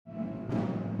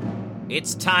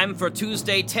It's time for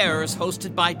Tuesday Terrors,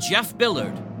 hosted by Jeff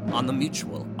Billard on the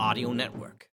Mutual Audio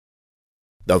Network.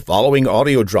 The following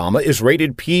audio drama is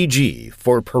rated PG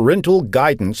for parental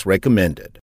guidance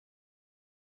recommended.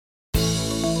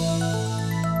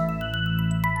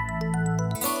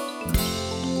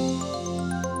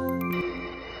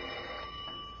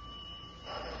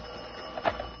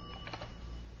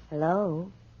 Hello,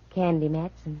 Candy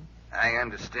Matson. I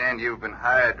understand you've been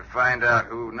hired to find out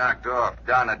who knocked off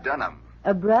Donna Dunham.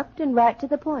 Abrupt and right to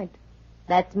the point.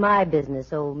 That's my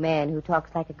business, old man who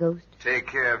talks like a ghost. Take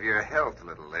care of your health,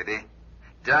 little lady.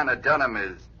 Donna Dunham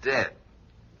is dead.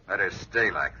 Let her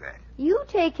stay like that. You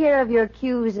take care of your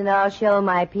Q's and I'll show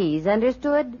my P's,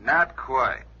 understood? Not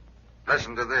quite.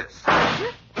 Listen to this.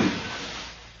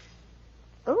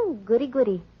 Oh,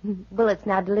 goody. Bullets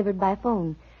now delivered by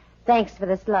phone. Thanks for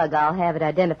the slug. I'll have it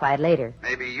identified later.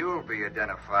 Maybe you'll be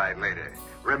identified later.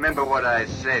 Remember what I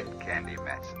said, Candy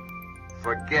Matson.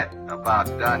 Forget about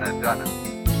Donna Dunham.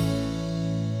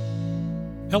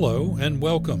 Hello, and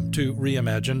welcome to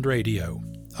Reimagined Radio.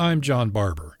 I'm John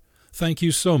Barber. Thank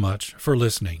you so much for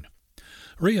listening.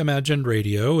 Reimagined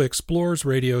Radio explores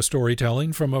radio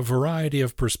storytelling from a variety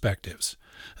of perspectives.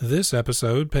 This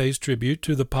episode pays tribute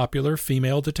to the popular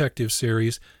female detective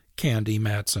series Candy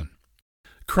Matson.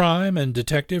 Crime and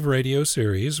detective radio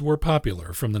series were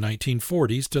popular from the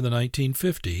 1940s to the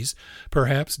 1950s,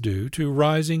 perhaps due to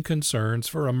rising concerns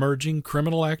for emerging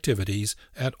criminal activities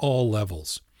at all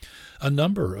levels. A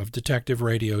number of detective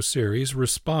radio series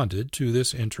responded to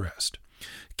this interest.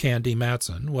 Candy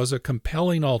Matson was a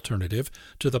compelling alternative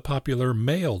to the popular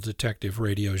male detective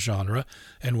radio genre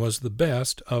and was the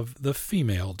best of the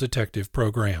female detective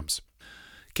programs.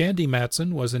 Candy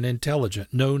Matson was an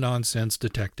intelligent, no-nonsense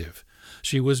detective.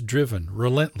 She was driven,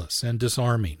 relentless, and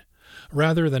disarming.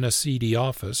 Rather than a seedy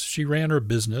office, she ran her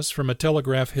business from a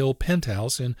Telegraph Hill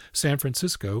penthouse in San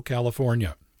Francisco,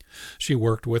 California. She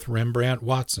worked with Rembrandt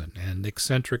Watson, an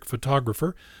eccentric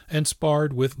photographer, and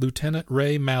sparred with Lieutenant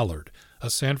Ray Mallard,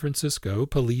 a San Francisco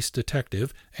police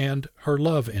detective, and her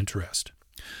love interest.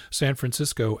 San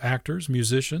Francisco actors,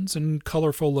 musicians, and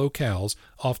colorful locales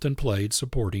often played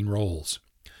supporting roles.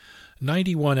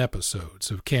 91 episodes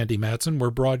of Candy Matson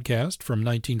were broadcast from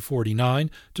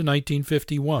 1949 to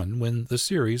 1951 when the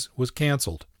series was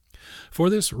canceled. For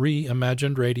this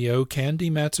Reimagined Radio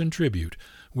Candy Matson tribute,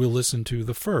 we'll listen to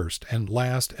the first and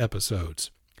last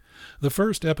episodes. The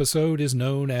first episode is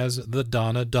known as the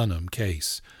Donna Dunham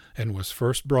Case and was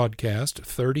first broadcast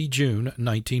 30 June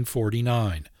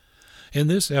 1949. In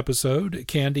this episode,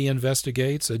 Candy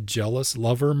investigates a jealous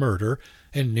lover murder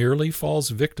and nearly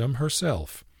falls victim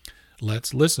herself.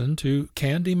 Let's listen to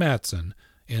Candy Matson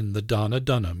in the Donna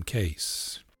Dunham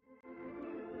Case.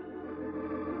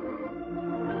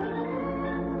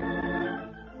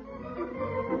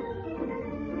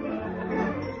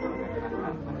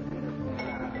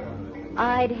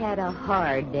 I'd had a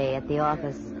hard day at the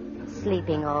office,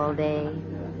 sleeping all day,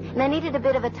 and I needed a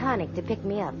bit of a tonic to pick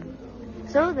me up.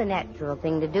 So the natural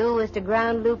thing to do was to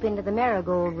ground loop into the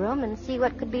marigold room and see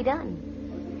what could be done.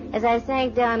 As I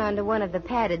sank down onto one of the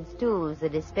padded stools, the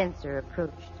dispenser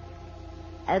approached.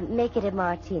 Make it a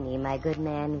martini, my good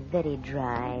man, very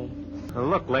dry.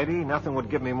 Look, lady, nothing would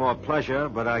give me more pleasure,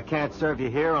 but I can't serve you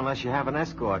here unless you have an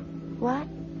escort. What?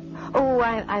 Oh,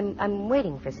 I'm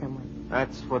waiting for someone.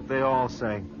 That's what they all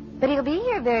say. But he'll be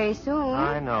here very soon.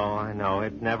 I know.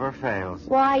 It never fails.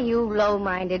 Why, you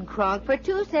low-minded cronk. For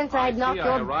 2 cents, I'd knock your...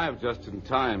 I arrived just in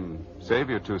time. Save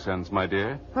your 2 cents, my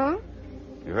dear. Huh?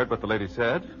 You heard what the lady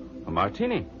said? A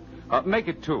martini. Make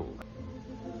it 2.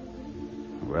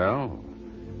 Well,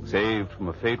 saved from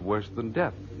a fate worse than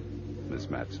death,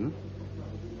 Miss Matson.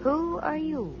 Who are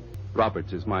you?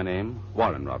 Roberts is my name.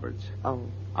 Warren Roberts. Oh.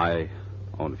 I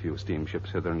own a few steamships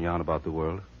hither and yon about the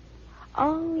world.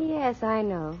 Oh, yes, I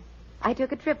know. I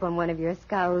took a trip on one of your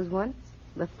scows once.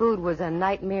 The food was a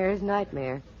nightmare's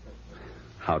nightmare.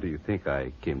 How do you think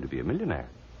I came to be a millionaire?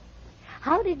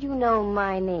 How did you know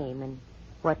my name, and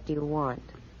what do you want?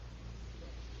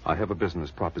 I have a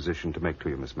business proposition to make to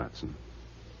you, Miss Matson.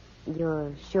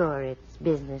 You're sure it's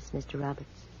business, Mr. Roberts?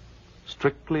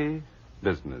 Strictly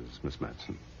business, Miss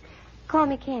Matson. Call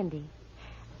me Candy.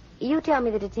 You tell me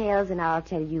the details, and I'll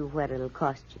tell you what it'll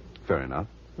cost you. Fair enough.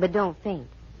 But don't faint.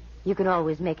 You can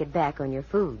always make it back on your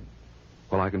food.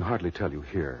 Well, I can hardly tell you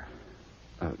here.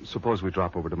 Suppose we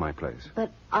drop over to my place.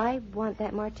 But I want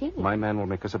that martini. My man will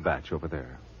make us a batch over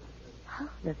there. Oh,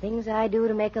 the things I do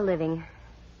to make a living.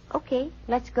 Okay,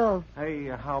 let's go. Hey,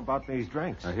 how about these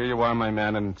drinks? Here you are, my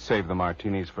man, and save the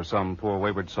martinis for some poor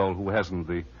wayward soul who hasn't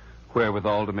the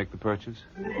wherewithal to make the purchase.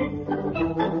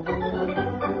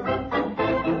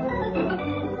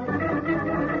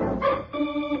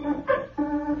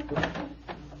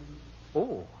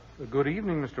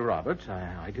 evening, Mr. Roberts.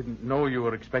 I didn't know you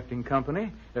were expecting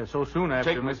company so soon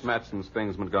after... Take Miss Matson's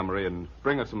things, Montgomery, and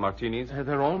bring us some martinis.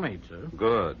 They're all made, sir.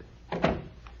 Good.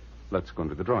 Let's go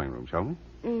into the drawing room, shall we?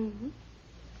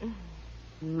 Mm-hmm.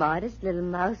 Modest little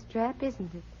mousetrap,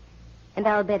 isn't it? And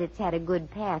I'll bet it's had a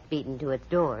good path beaten to its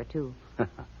door, too.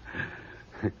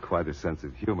 Quite a sense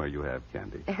of humor you have,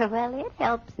 Candy. Well, it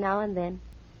helps now and then.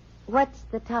 What's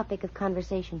the topic of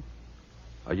conversation?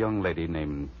 A young lady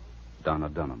named Donna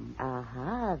Dunham.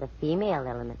 Aha, the female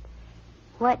element.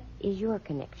 What is your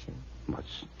connection?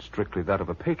 Much strictly that of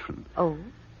a patron. Oh?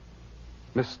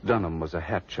 Miss Dunham was a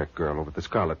hat check girl over at the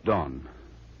Scarlet Dawn.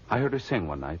 I heard her sing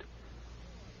one night.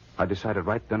 I decided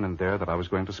right then and there that I was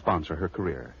going to sponsor her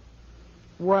career.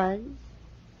 Was?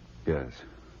 Yes.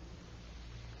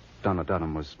 Donna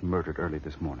Dunham was murdered early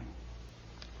this morning.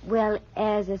 Well,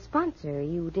 as a sponsor,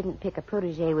 you didn't pick a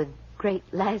protege with great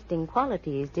lasting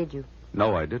qualities, did you?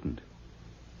 No, I didn't.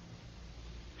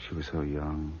 She was so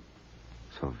young,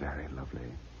 so very lovely.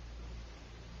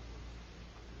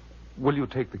 Will you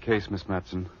take the case, Miss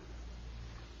Matson?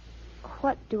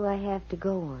 What do I have to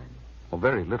go on? Well,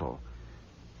 very little.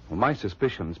 Well, my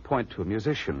suspicions point to a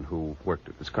musician who worked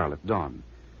at the Scarlet Dawn.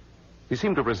 He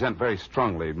seemed to resent very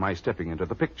strongly my stepping into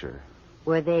the picture.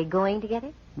 Were they going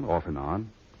together? Off and on.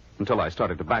 Until I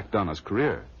started to back Donna's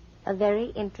career. A very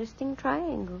interesting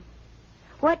triangle.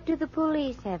 What do the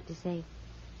police have to say?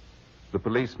 The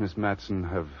police, Miss Matson,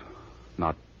 have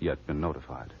not yet been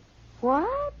notified.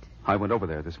 What? I went over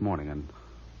there this morning, and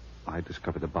I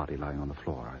discovered the body lying on the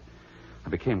floor. I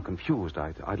became confused.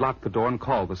 I locked the door and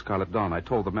called the Scarlet Dawn. I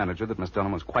told the manager that Miss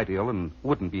Dunham was quite ill and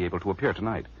wouldn't be able to appear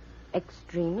tonight.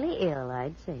 Extremely ill,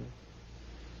 I'd say.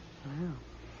 Well,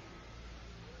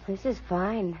 this is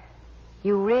fine.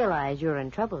 You realize you're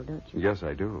in trouble, don't you? Yes,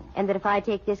 I do. And that if I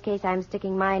take this case, I'm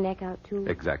sticking my neck out, too?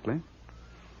 Exactly.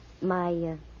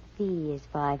 My fee is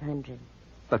 $500.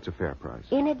 That's a fair price.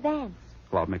 In advance.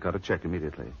 Well, I'll make out a check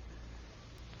immediately.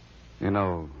 You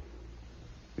know,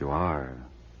 you are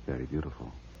very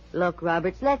beautiful. Look,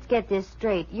 Roberts, let's get this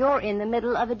straight. You're in the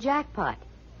middle of a jackpot.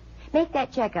 Make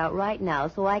that check out right now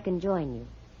so I can join you.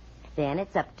 Then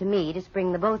it's up to me to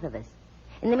spring the both of us.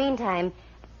 In the meantime,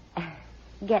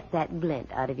 get that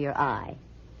glint out of your eye.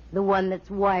 The one that's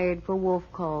wired for wolf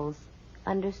calls.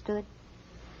 Understood?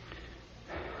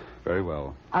 Very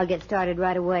well. I'll get started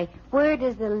right away. Where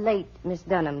does the late Miss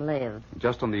Dunham live?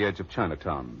 Just on the edge of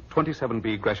Chinatown,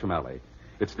 27B Gresham Alley.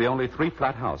 It's the only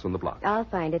 3-flat house on the block. I'll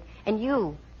find it. And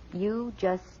you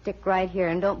just stick right here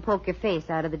and don't poke your face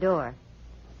out of the door.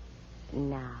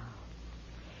 Now,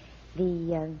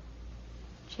 the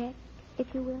check, if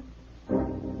you will.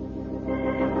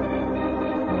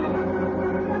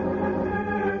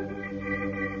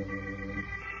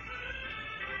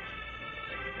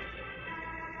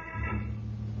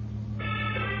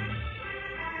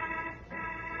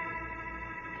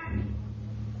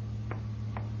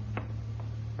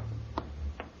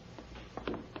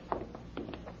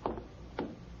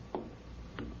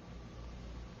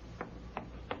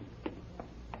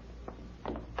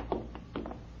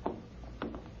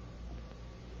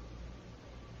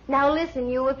 Now listen,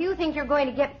 you, if you think you're going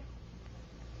to get...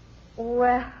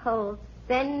 Well,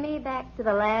 send me back to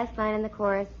the last line in the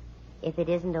chorus, if it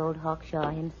isn't old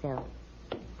Hawkshaw himself.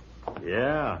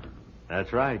 Yeah,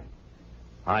 that's right.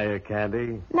 Hiya,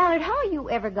 Candy. Mallard, how you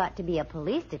ever got to be a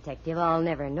police detective, I'll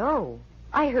never know.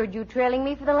 I heard you trailing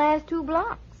me for the last 2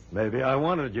 blocks. Maybe I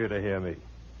wanted you to hear me.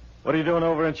 What are you doing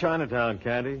over in Chinatown,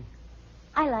 Candy?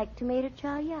 I like tomato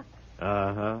chow yuck.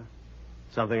 Uh-huh.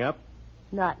 Something up?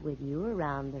 Not with you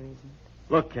around, there isn't.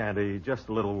 Look, Candy, just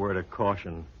a little word of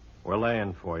caution. We're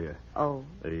laying for you. Oh?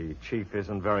 The chief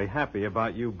isn't very happy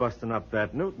about you busting up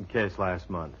that Newton case last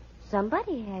month.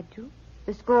 Somebody had to.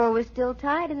 The score was still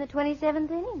tied in the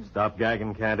 27th inning. Stop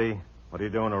gagging, Candy. What are you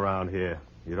doing around here?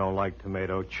 You don't like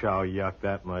tomato chow yuck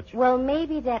that much. Well,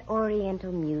 maybe that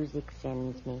Oriental music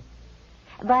sends me.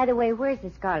 By the way, where's the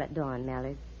Scarlet Dawn,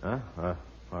 Mallard? Huh?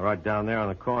 Right down there on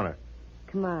the corner.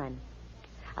 Come on.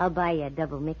 I'll buy you a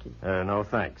double Mickey. No,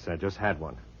 thanks. I just had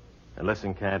one. And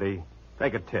listen, Candy,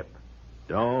 take a tip.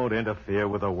 Don't interfere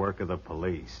with the work of the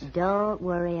police. Don't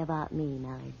worry about me,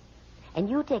 Mallard. And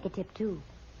you take a tip, too.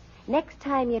 Next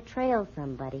time you trail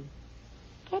somebody,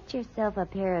 get yourself a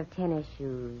pair of tennis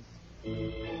shoes.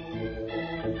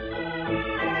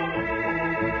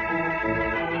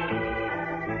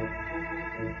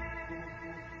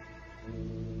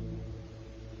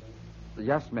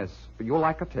 Yes, miss. You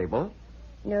like a table?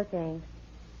 No, thanks.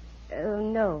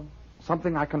 No.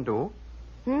 Something I can do?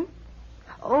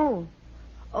 Oh,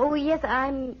 yes,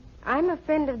 I'm a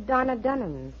friend of Donna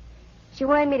Dunham's. She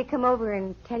wanted me to come over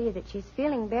and tell you that she's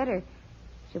feeling better.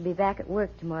 She'll be back at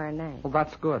work tomorrow night. Well,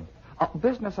 that's good.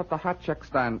 Business at the hot chick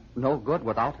stand no good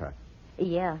without her.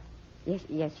 Yeah.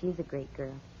 Yes, she's a great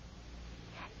girl.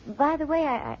 By the way,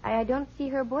 I don't see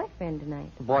her boyfriend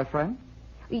tonight. Boyfriend?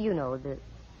 You know, the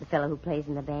fellow who plays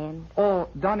in the band. Oh,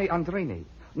 Donnie Andrini.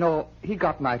 No, he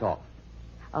got night off.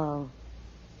 Oh,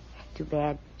 too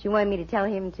bad. She wanted me to tell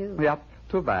him, too. Yep,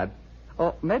 too bad.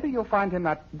 Oh, maybe you'll find him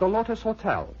at the Lotus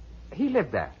Hotel. He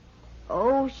lived there.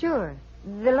 Oh, sure.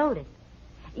 The Lotus.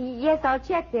 Yes, I'll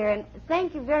check there, and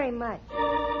thank you very much.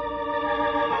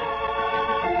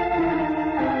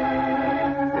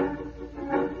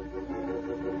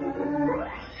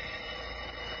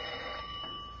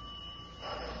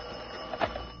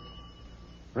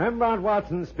 Rembrandt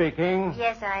Watson speaking.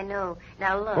 Yes, I know.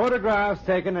 Now, look. Photographs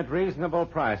taken at reasonable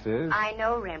prices. I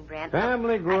know, Rembrandt.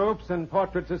 Family groups and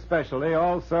portraits especially.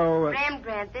 Also...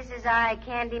 Rembrandt, this is I,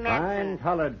 Candy Matson. Fine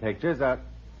colored pictures.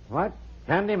 What?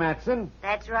 Candy Matson?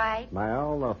 That's right. By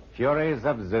all the furies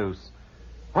of Zeus.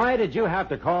 Why did you have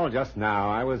to call just now?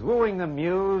 I was wooing the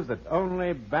muse that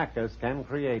only Bacchus can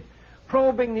create,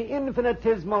 probing the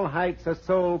infinitesimal heights a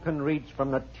soul can reach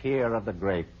from the tear of the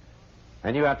grape.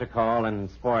 And you have to call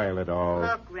and spoil it all.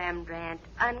 Look, Rembrandt,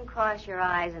 uncross your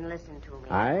eyes and listen to me.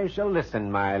 I shall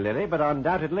listen, my Lily, but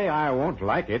undoubtedly I won't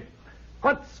like it.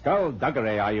 What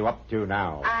skullduggery are you up to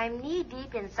now? I'm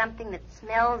knee-deep in something that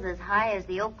smells as high as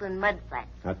the Oakland mudflats.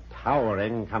 A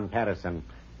towering comparison.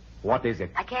 What is it?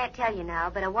 I can't tell you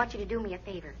now, but I want you to do me a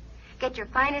favor. Get your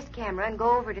finest camera and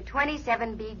go over to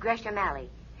 27B Gresham Alley.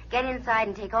 Get inside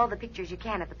and take all the pictures you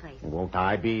can of the place. Won't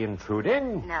I be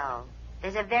intruding? No.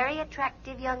 There's a very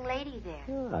attractive young lady there.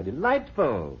 Oh, how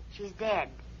delightful. She's dead.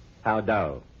 How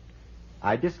dull.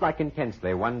 I dislike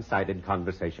intensely one-sided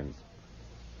conversations.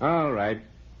 All right.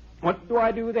 What do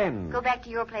I do then? Go back to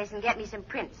your place and get me some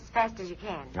prints as fast as you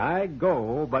can. I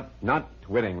go, but not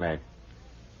willingly.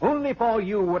 Only for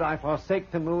you would I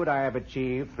forsake the mood I have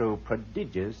achieved through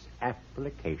prodigious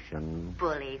application.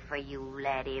 Bully for you,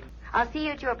 laddie. I'll see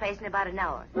you at your place in about an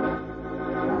hour.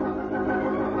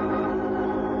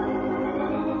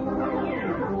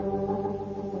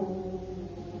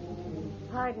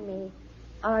 Pardon me.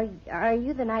 Are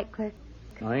you the night clerk?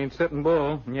 I ain't sitting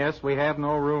bull. Yes, we have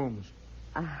no rooms.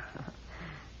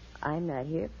 I'm not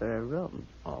here for a room.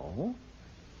 Oh?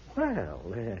 Well,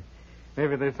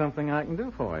 maybe there's something I can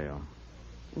do for you.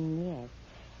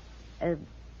 Yes.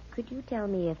 Could you tell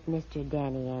me if Mr.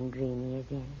 Danny Andrini is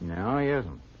in? No, he isn't.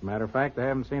 As a matter of fact, I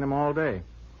haven't seen him all day.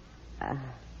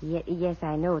 Yes,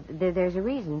 I know. There's a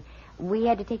reason. We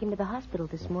had to take him to the hospital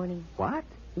this morning. What?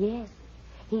 Yes.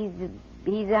 He's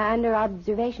under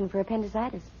observation for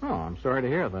appendicitis. Oh, I'm sorry to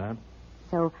hear that.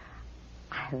 So,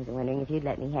 I was wondering if you'd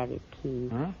let me have his key.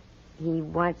 Huh? He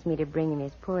wants me to bring him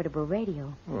his portable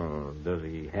radio. Oh, does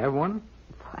he have one?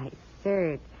 Why,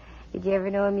 sir, did you ever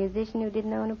know a musician who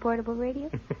didn't own a portable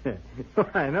radio?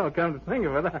 I know, come to think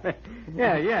of it.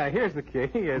 Yeah, here's the key.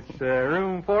 It's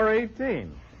room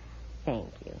 418.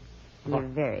 Thank you. You're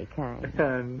very kind.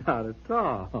 Not at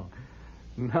all.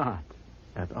 Not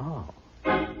at all.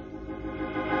 All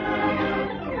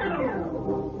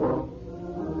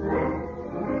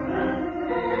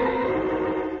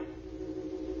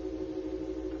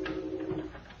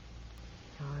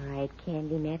right,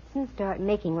 Candy Matson, start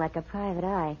making like a private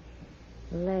eye.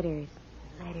 Letters.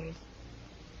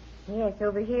 Yes,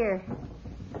 over here.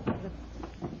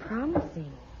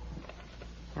 Promising.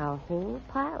 A whole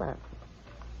pile of.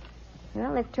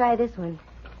 Well, let's try this one.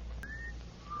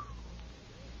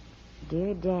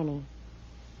 Dear Danny,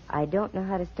 I don't know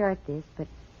how to start this, but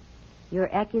your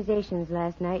accusations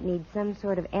last night need some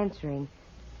sort of answering.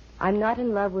 I'm not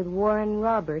in love with Warren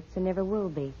Roberts and never will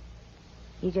be.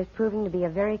 He's just proving to be a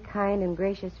very kind and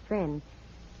gracious friend.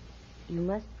 You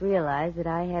must realize that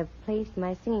I have placed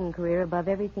my singing career above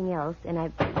everything else, and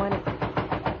I want to...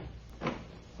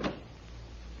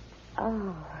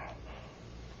 Oh.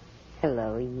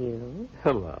 Hello, you.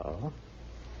 Hello.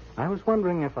 I was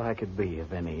wondering if I could be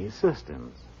of any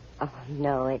assistance. Oh,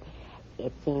 no, it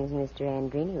seems Mr.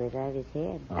 Andrini was out of his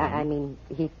head. Oh. I mean,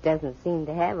 he doesn't seem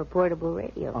to have a portable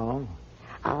radio. Oh.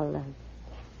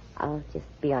 I'll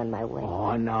just be on my way.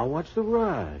 Oh, now what's the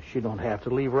rush? You don't have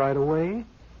to leave right away.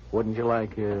 Wouldn't you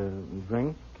like a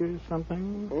drink or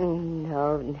something?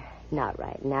 No, not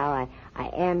right now. I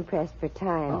am pressed for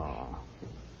time. Oh.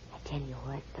 I tell you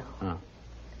what, though. Huh?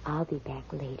 I'll be back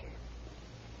later.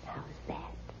 How's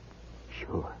that?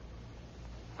 Sure.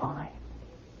 Fine.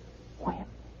 When?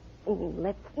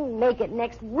 Let's make it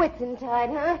next Whitsuntide,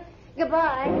 huh?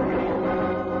 Goodbye.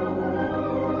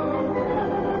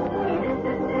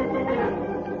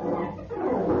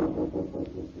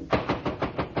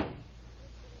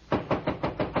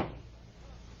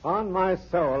 On my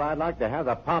soul, I'd like to have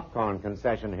the popcorn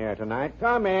concession here tonight.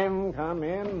 Come in, come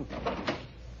in.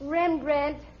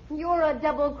 Rembrandt, you're a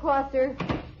double-crosser.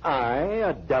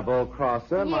 A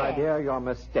double-crosser? My Yes. dear, you're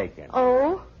mistaken.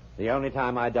 Oh? The only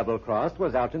time I double-crossed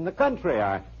was out in the country.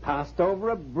 I passed over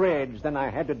a bridge, then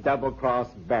I had to double-cross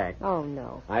back. Oh,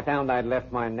 no. I found I'd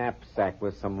left my knapsack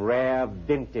with some rare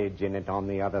vintage in it on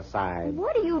the other side.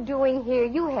 What are you doing here?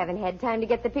 You haven't had time to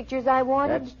get the pictures I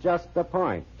wanted. That's just the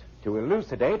point. To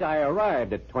elucidate, I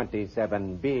arrived at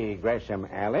 27B Gresham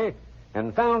Alley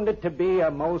and found it to be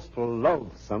a most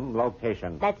loathsome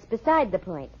location. That's beside the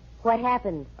point. What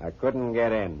happened? I couldn't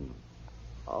get in.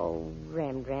 Oh,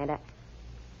 Rembrandt,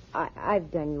 I've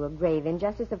done you a grave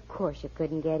injustice. Of course you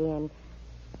couldn't get in.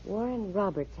 Warren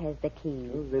Roberts has the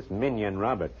key. Who's this minion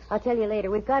Roberts? I'll tell you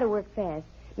later. We've got to work fast.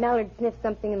 Mallard sniffed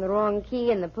something in the wrong key,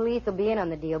 and the police will be in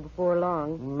on the deal before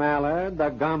long. Mallard, the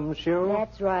gumshoe?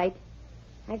 That's right.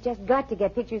 I've just got to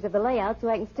get pictures of the layout so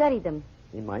I can study them.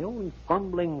 In my own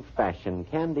fumbling fashion,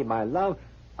 Candy, my love,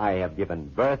 I have given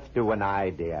birth to an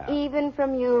idea. Even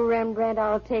from you, Rembrandt,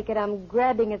 I'll take it. I'm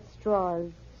grabbing at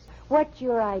straws. What's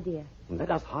your idea?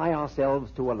 Let us hie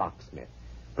ourselves to a locksmith.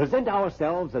 Present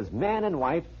ourselves as man and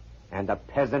wife, and a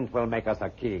peasant will make us a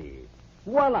key.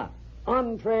 Voila!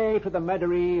 Entree to the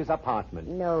Meadery's apartment.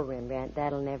 No, Rembrandt,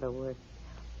 that'll never work.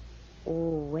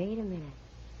 Oh, wait a minute.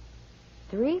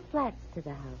 3 flats to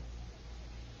the house.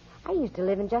 I used to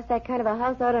live in just that kind of a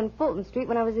house out on Fulton Street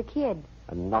when I was a kid.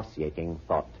 A nauseating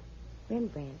thought.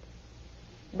 Rembrandt,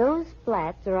 those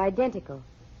flats are identical.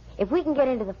 If we can get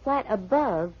into the flat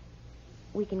above,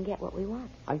 we can get what we want.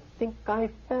 I think I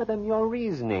fathom your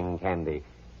reasoning, Candy.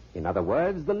 In other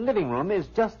words, the living room is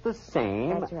just the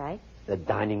same. That's right. The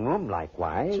dining room,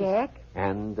 likewise. Check.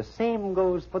 And the same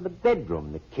goes for the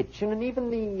bedroom, the kitchen, and even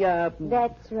the,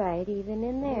 That's right, even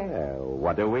in there. Well,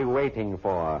 what are we waiting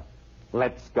for?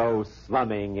 Let's go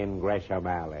slumming in Gresham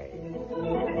Alley.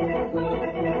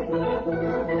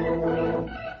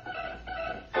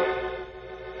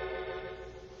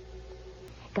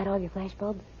 Got all your flash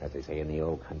bulbs? As they say in the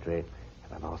old country,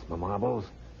 have I lost my marbles?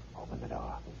 Open the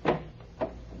door.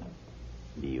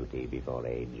 Beauty before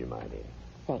age, my dear.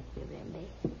 Thank you, Remby.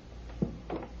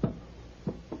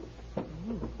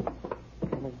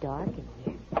 Kind of dark in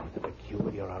here. With a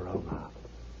peculiar aroma.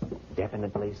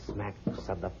 Definitely smacks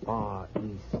of the Far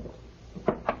East.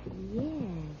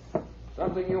 Yes.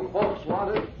 Something you folks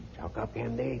wanted? Chalk up,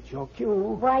 Candy. It's your cue.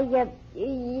 Why,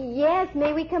 yes,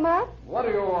 may we come up? What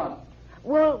do you want?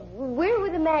 Well, we're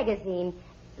with a magazine,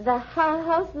 The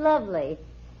House Lovely.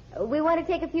 We want to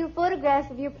take a few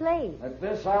photographs of your place. At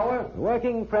this hour? The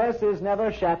working press is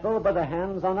never shackled by the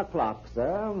hands on a clock,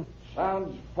 sir.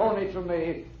 Sounds phony to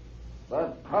me.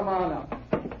 But come on up.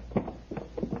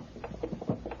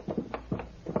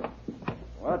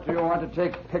 What do you want to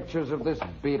take pictures of this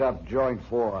beat-up joint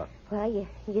for? Well,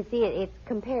 you see, it's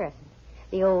comparison.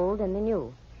 The old and the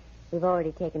new. We've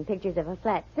already taken pictures of a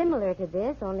flat similar to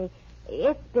this, only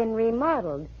it's been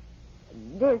remodeled.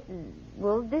 This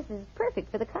is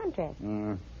perfect for the contrast.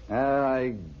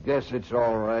 I guess it's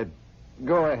all right.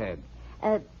 Go ahead.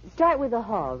 Start with the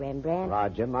hall, Rembrandt.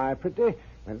 Roger, my pretty.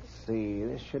 Let's see.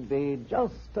 This should be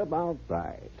just about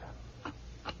right.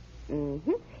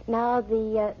 Mm-hmm. Now,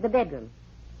 the bedroom.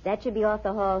 That should be off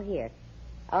the hall here.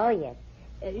 Oh, yes.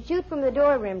 Shoot from the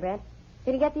door, Rembrandt.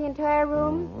 Can you get the entire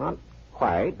room? Not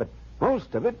quite, but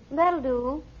most of it. That'll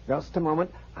do. Just a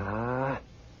moment. There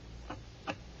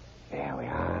we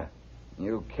are.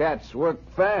 You cats work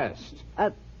fast.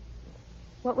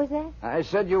 What was that? I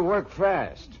said you work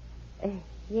fast.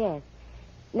 Yes.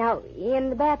 Now, in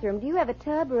the bathroom, do you have a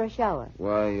tub or a shower?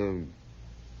 Why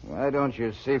don't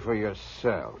you see for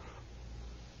yourself?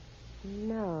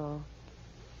 No.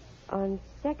 On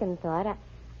second thought,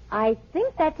 I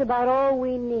think that's about all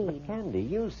we need. Candy,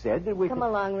 you said that we Come could...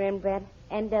 along, Rembrandt.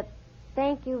 And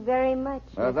thank you very much.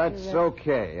 That's Mr.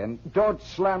 okay. And don't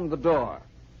slam the door.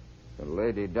 The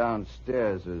lady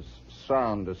downstairs is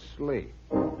sound asleep.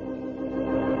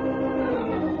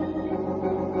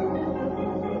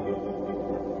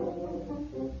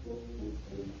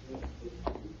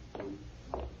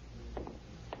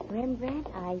 Rembrandt,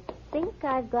 I think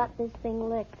I've got this thing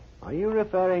licked. Are you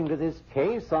referring to this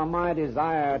case or my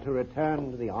desire to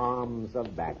return to the arms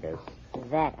of Bacchus?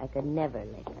 That I could never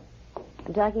lick.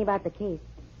 I'm talking about the case.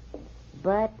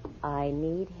 But I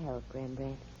need help,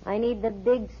 Rembrandt. I need the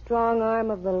big, strong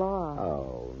arm of the law.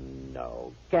 Oh,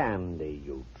 no. Candy,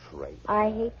 you traitor.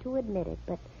 I hate to admit it,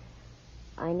 but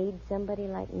I need somebody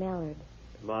like Mallard.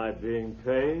 Am I being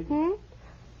paid?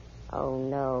 Oh,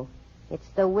 no. It's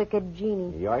the wicked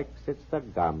genie. Yoicks, it's the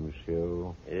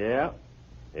gumshoe. Yeah,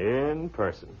 in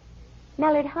person.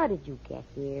 Mallard, how did you get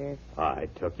here? I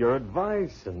took your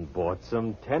advice and bought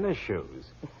some tennis shoes.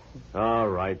 All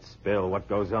right, Spill, what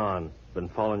goes on? Been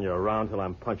following you around till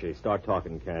I'm punchy. Start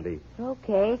talking, Candy.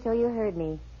 Okay, so you heard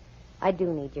me. I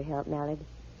do need your help, Mallard.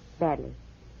 Badly.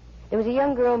 There was a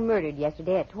young girl murdered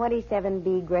yesterday at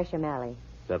 27B Gresham Alley.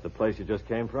 Is that the place you just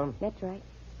came from? That's right.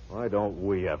 Why don't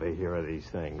we ever hear of these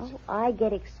things? Oh, I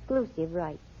get exclusive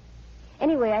rights.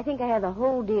 Anyway, I think I have the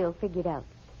whole deal figured out.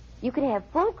 You can have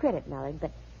full credit, Mallard,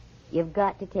 but you've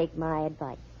got to take my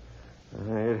advice.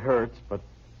 It hurts, but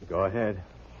go ahead.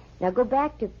 Now go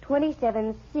back to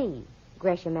 27C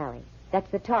Gresham Alley. That's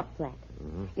the top flat.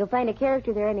 Mm-hmm. You'll find a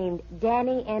character there named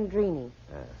Danny Andrini.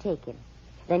 Take him.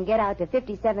 Then get out to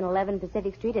 5711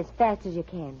 Pacific Street as fast as you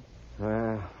can.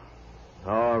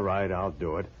 All right, I'll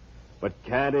do it. But,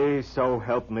 Candy, so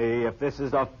help me, if this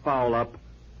is a foul-up,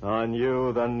 on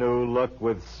you the new look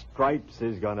with stripes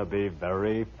is going to be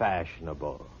very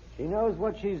fashionable. She knows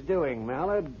what she's doing,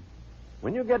 Mallard.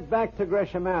 When you get back to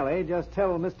Gresham Alley, just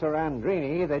tell Mr.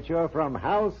 Andrini that you're from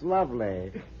House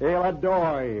Lovely. He'll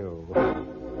adore you.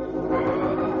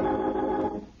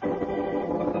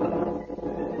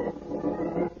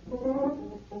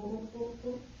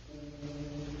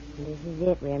 This is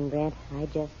it, Rembrandt. I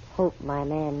just hope my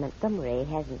man Montgomery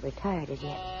hasn't retired as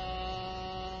yet.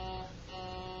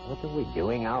 What are we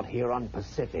doing out here on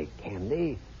Pacific,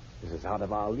 Candy? This is out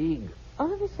of our league.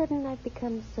 All of a sudden, I've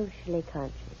become socially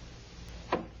conscious.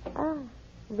 Ah,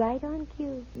 right on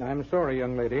cue. I'm sorry,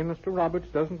 young lady. Mr. Roberts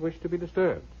doesn't wish to be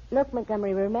disturbed. Look,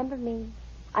 Montgomery, remember me?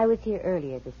 I was here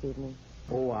earlier this evening.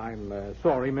 Oh, I'm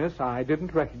sorry, miss. I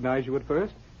didn't recognize you at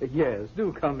first. Yes,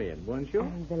 do come in, won't you?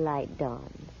 And the light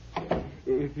dawned.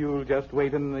 If you'll just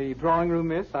wait in the drawing room,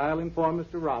 miss, I'll inform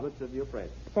Mr. Roberts of your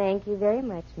presence. Thank you very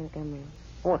much, Montgomery.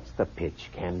 What's the pitch,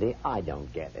 Candy? I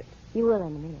don't get it. You will in a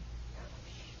minute.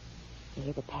 You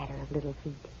hear the patter of little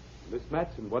feet. Miss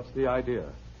Matson, what's the idea?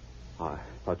 I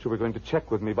thought you were going to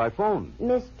check with me by phone.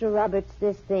 Mr. Roberts,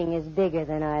 this thing is bigger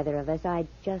than either of us. I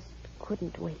just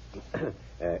couldn't wait.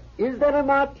 Is there a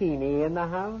martini in the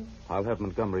house? I'll have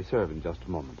Montgomery serve in just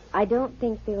a moment. I don't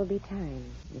think there'll be time,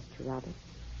 Mr. Roberts.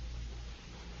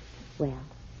 Well,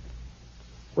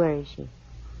 where is she?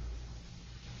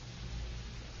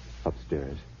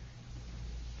 Upstairs.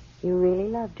 You really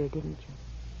loved her, didn't you?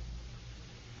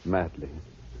 Madly.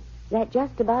 That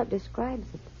just about describes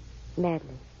it.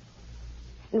 Madly.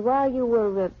 And while you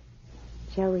were,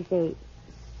 shall we say,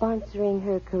 sponsoring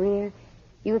her career,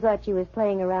 you thought she was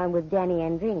playing around with Danny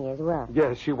Andrini as well.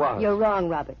 Yes, she was. You're wrong,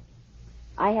 Robert.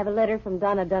 I have a letter from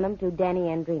Donna Dunham to Danny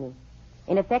Andrini.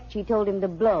 In effect, she told him to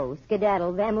blow,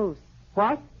 skedaddle, vamoose.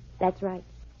 What? That's right.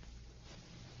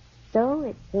 So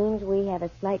it seems we have a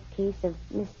slight case of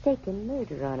mistaken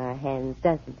murder on our hands,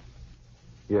 doesn't it?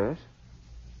 Yes.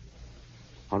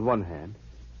 On one hand.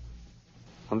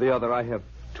 On the other, I have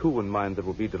two in mind that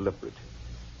will be deliberate.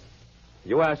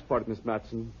 You asked for it, Miss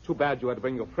Matson. Too bad you had to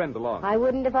bring your friend along. I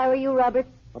wouldn't if I were you, Robert.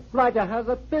 A blighter has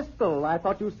a pistol. I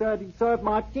thought you said he served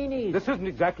martinis. This isn't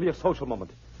exactly a social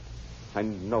moment. I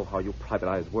know how you private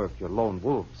eyes work. You're lone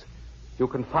wolves. You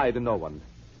confide in no one.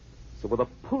 So with a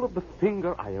pull of the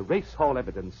finger, I erase all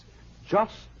evidence.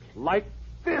 Just like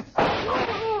this.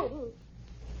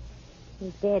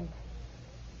 He's dead.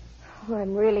 Oh,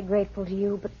 I'm really grateful to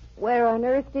you, but where on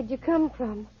earth did you come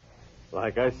from?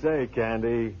 Like I say,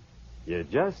 Candy, you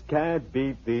just can't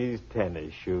beat these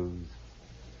tennis shoes.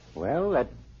 Well, that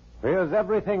clears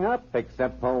everything up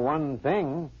except for one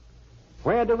thing.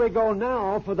 Where do we go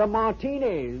now for the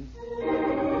martinis?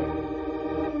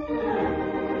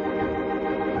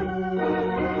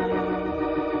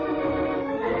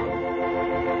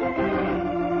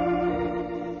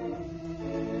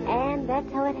 And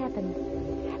that's how it happened.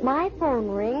 My phone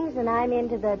rings, and I'm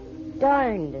into the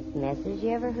darndest messes you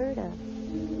ever heard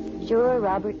of. Sure,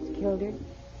 Roberts killed her.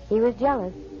 He was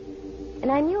jealous.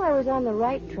 And I knew I was on the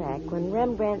right track when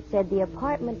Rembrandt said the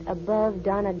apartment above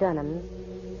Donna Dunham's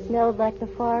smelled like the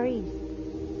Far East.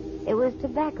 It was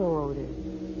tobacco odor,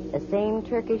 the same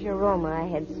Turkish aroma I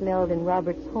had smelled in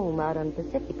Robert's home out on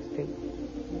Pacific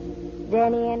Street.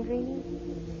 Danny Andrini?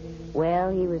 Well,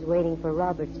 he was waiting for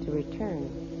Roberts to return.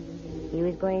 He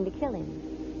was going to kill him.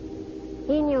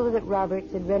 He knew that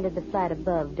Roberts had rented the flat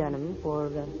above Dunham for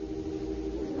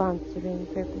sponsoring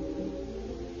purposes.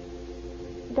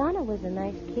 Donna was a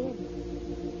nice kid.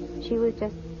 She was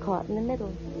just caught in the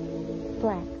middle.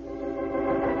 Black.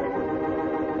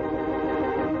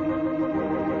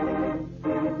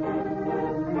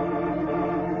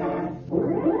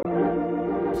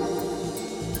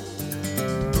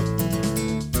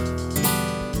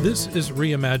 This is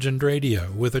Reimagined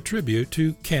Radio with a tribute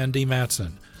to Candy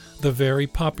Matson. the very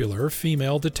popular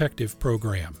female detective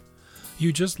program.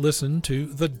 You just listened to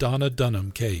The Donna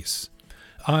Dunham Case.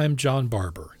 I'm John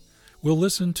Barber. We'll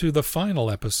listen to the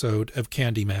final episode of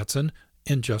Candy Matson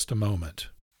in just a moment.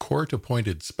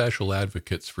 Court-appointed special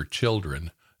advocates for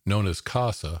children, known as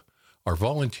CASA, are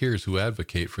volunteers who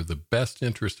advocate for the best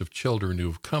interest of children who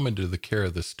have come into the care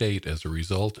of the state as a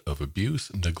result of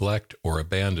abuse, neglect, or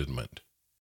abandonment.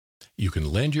 You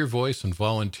can lend your voice and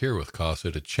volunteer with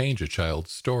CASA to change a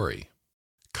child's story.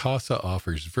 CASA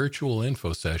offers virtual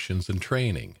info sessions and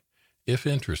training. If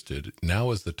interested,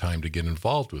 now is the time to get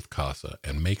involved with CASA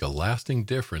and make a lasting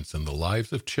difference in the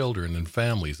lives of children and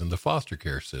families in the foster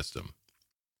care system.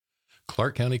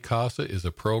 Clark County CASA is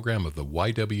a program of the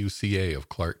YWCA of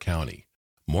Clark County.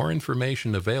 More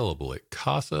information available at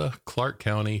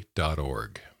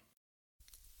casaclarkcounty.org.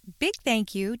 Big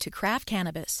thank you to Craft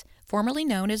Cannabis, formerly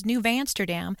known as New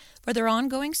Vansterdam, for their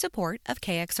ongoing support of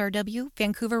KXRW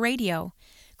Vancouver Radio.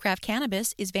 Craft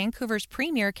Cannabis is Vancouver's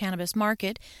premier cannabis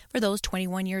market for those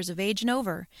 21 years of age and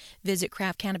over. Visit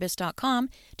craftcannabis.com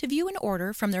to view and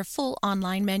order from their full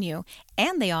online menu,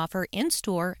 and they offer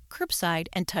in-store, curbside,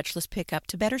 and touchless pickup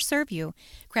to better serve you.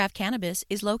 Craft Cannabis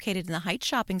is located in the Heights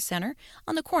Shopping Center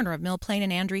on the corner of Mill Plain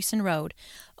and Andreessen Road.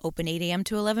 Open 8 a.m.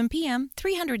 to 11 p.m.,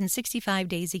 365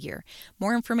 days a year.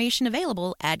 More information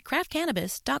available at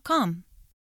craftcannabis.com.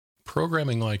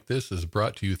 Programming like this is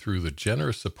brought to you through the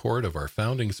generous support of our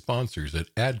founding sponsors at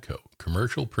ADCO,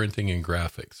 Commercial Printing and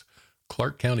Graphics,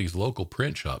 Clark County's local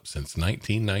print shop since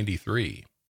 1993.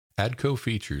 ADCO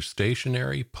features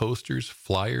stationery, posters,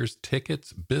 flyers,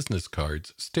 tickets, business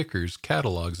cards, stickers,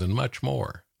 catalogs, and much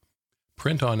more.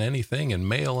 Print on anything and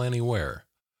mail anywhere.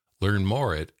 Learn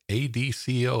more at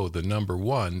adco1.com.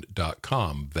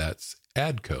 That's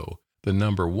adco1.com.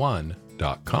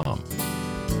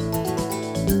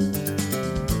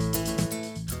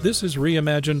 This is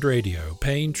Reimagined Radio,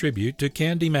 paying tribute to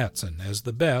Candy Matson as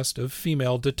the best of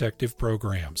female detective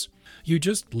programs. You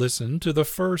just listened to the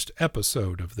first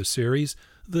episode of the series,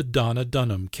 The Donna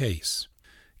Dunham Case.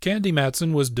 Candy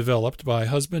Matson was developed by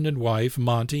husband and wife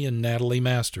Monty and Natalie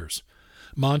Masters.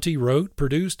 Monty wrote,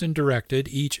 produced, and directed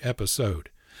each episode.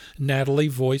 Natalie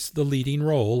voiced the leading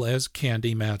role as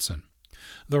Candy Matson.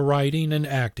 The writing and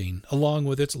acting, along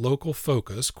with its local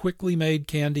focus, quickly made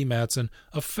Candy Matson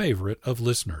a favorite of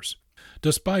listeners.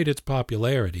 Despite its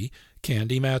popularity,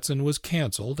 Candy Matson was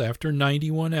canceled after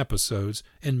 91 episodes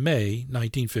in May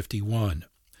 1951.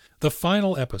 The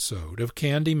final episode of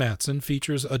Candy Matson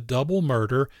features a double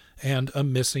murder and a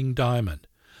missing diamond.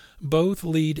 Both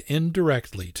lead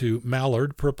indirectly to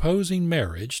Mallard proposing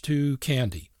marriage to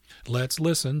Candy. Let's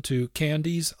listen to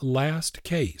Candy's last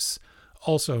case,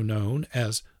 also known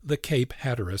as the Cape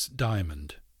Hatteras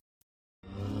Diamond.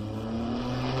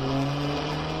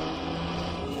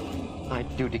 I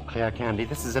do declare, Candy,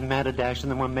 this is a madder dash than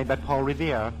the one made by Paul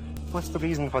Revere. What's the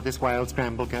reason for this wild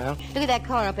scramble, girl? Look at that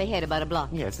car up ahead about a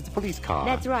block. Yes, it's a police car.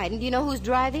 That's right. And do you know who's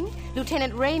driving?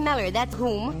 Lieutenant Ray Mallard, that's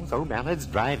whom. So Mallard's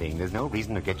driving. There's no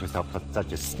reason to get yourself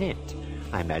such a snit.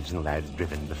 I imagine the lad's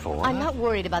driven before. I'm not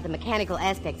worried about the mechanical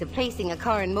aspects of placing a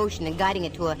car in motion and guiding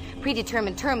it to a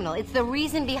predetermined terminal. It's the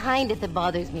reason behind it that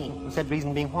bothers me. What's that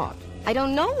reason being what? I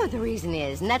don't know what the reason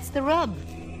is, and that's the rub.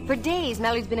 For days,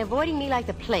 Mallard's been avoiding me like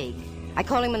the plague. I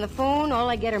call him on the phone, all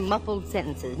I get are muffled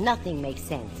sentences. Nothing makes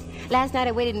sense. Last night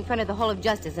I waited in front of the Hall of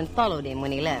Justice and followed him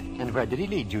when he left. And where did he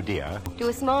lead you, dear? To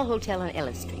a small hotel on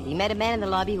Ellis Street. He met a man in the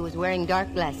lobby who was wearing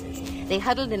dark glasses. They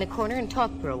huddled in a corner and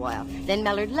talked for a while. Then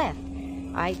Mallard left.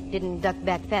 I didn't duck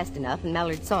back fast enough, and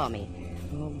Mallard saw me.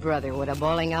 Oh, brother, what a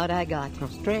bawling out I got. How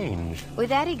strange. With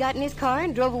that, he got in his car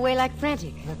and drove away like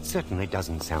frantic. That certainly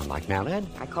doesn't sound like Mallard.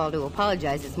 I called to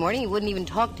apologize this morning. He wouldn't even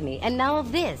talk to me. And now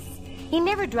this. He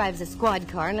never drives a squad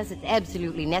car unless it's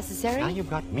absolutely necessary. Now you've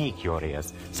got me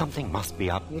curious. Something must be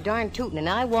up. You're darn tootin', and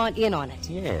I want in on it.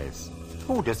 Yes.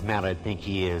 Who does Mallard think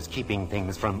he is, keeping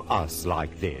things from us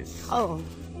like this? Oh,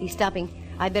 he's stopping.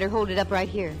 I better hold it up right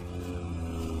here.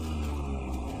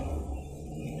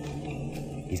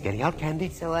 He's getting out, Candy?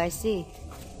 So I see.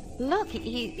 Look,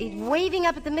 he's waving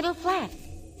up at the middle flat.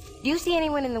 Do you see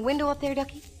anyone in the window up there,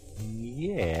 Ducky?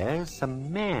 Yes, a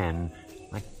man.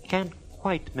 I can't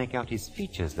quite make out his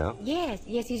features, though. Yes,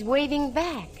 he's waving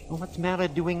back. Well, what's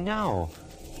Mallard doing now?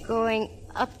 Going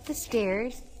up the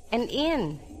stairs and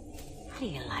in. How do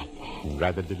you like that?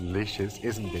 Rather delicious,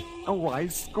 isn't it? Oh, I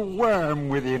squirm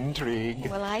with intrigue.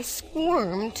 Well, I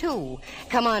squirm, too.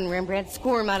 Come on, Rembrandt,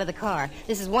 squirm out of the car.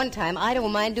 This is one time I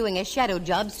don't mind doing a shadow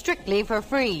job strictly for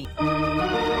free.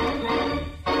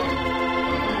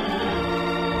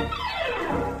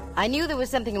 I knew there was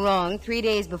something wrong 3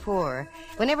 days before.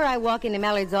 Whenever I walk into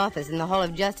Mallard's office in the Hall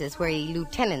of Justice, where he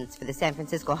lieutenants for the San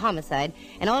Francisco homicide,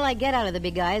 and all I get out of the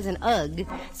big guy is an ugh,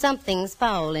 something's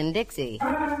foul in Dixie.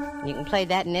 You can play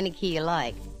that in any key you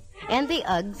like. And the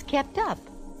ughs kept up,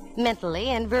 mentally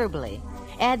and verbally.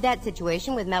 Add that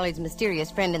situation with Mallard's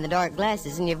mysterious friend in the dark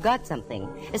glasses, and you've got something.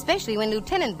 Especially when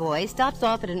Lieutenant Boy stops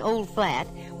off at an old flat,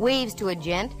 waves to a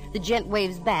gent, the gent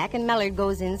waves back, and Mallard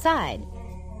goes inside.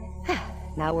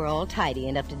 Now we're all tidy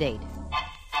and up to date.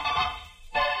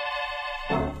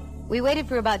 We waited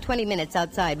for about 20 minutes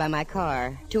outside by my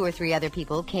car. 2 or 3 other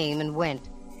people came and went.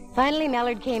 Finally,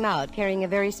 Mallard came out carrying a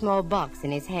very small box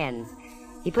in his hands.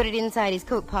 He put it inside his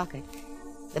coat pocket.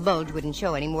 The bulge wouldn't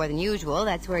show any more than usual.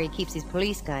 That's where he keeps his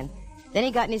police gun. Then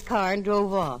he got in his car and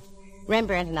drove off.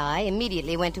 Rembrandt and I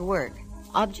immediately went to work.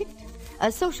 Object?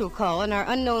 A social call on our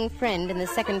unknown friend in the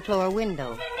second-floor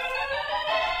window.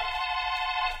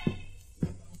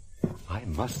 I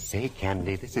must say,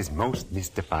 Candy, this is most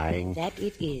mystifying. That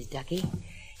it is, Ducky.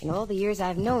 In all the years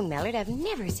I've known Mallard, I've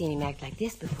never seen him act like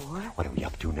this before. What are we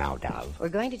up to now, Dove? We're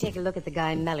going to take a look at the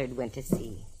guy Mallard went to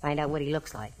see. Find out what he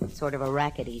looks like. What sort of a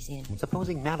racket he's in. And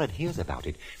supposing Mallard hears about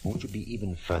it, won't you be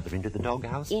even further into the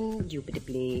doghouse?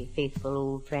 Indubitably, faithful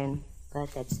old friend.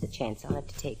 But that's the chance I'll have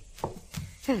to take.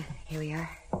 Here we are.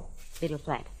 Little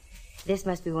flat. This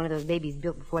must be one of those babies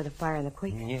built before the fire and the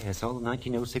quake. Yes, all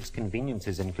 1906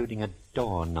 conveniences, including a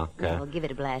door knocker. Well, give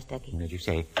it a blast, Ducky. As you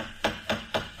say,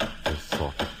 this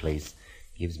sort of place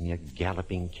gives me a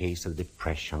galloping case of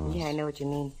depressions. Yeah, I know what you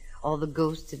mean. All the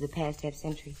ghosts of the past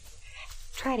half-century.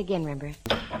 Try it again, Rembrandt.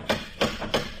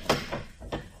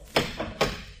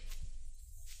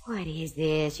 What is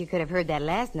this? You could have heard that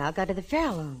last knock out of the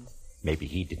Farallones. Maybe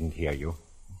he didn't hear you.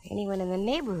 Anyone in the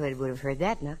neighborhood would have heard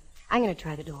that knock. I'm going to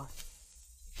try the door.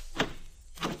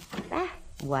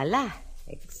 Voila.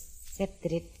 Except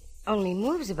that it only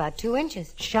moves about 2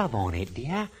 inches. Shove on it,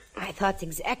 dear. My thought's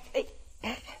exact. It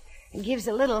gives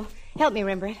a little. Help me,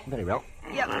 Rembrandt. Very well.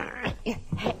 Yeah.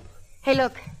 Hey,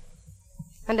 look.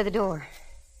 Under the door.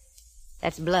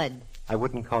 That's blood. I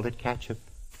wouldn't call it ketchup.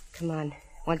 Come on.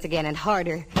 Once again and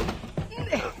harder.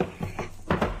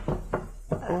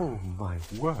 Oh, my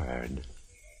word.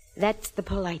 That's the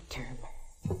polite term.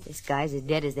 This guy's as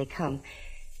dead as they come.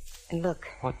 And look.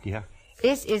 What, dear?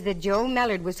 This is the Joe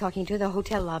Mallard was talking to in the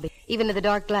hotel lobby, even to the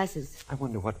dark glasses. I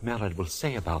wonder what Mallard will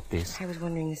say about this. I was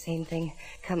wondering the same thing.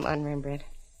 Come on, Rembrandt.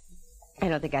 I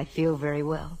don't think I feel very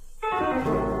well.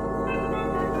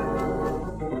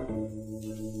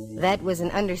 That was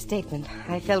an understatement.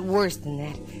 I felt worse than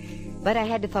that. But I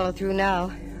had to follow through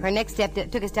now. Our next step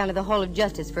took us down to the Hall of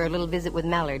Justice for a little visit with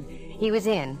Mallard. He was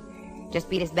in. Just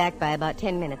beat us back by about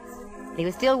 10 minutes. He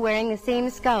was still wearing the same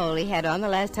scowl he had on the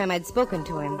last time I'd spoken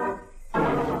to him.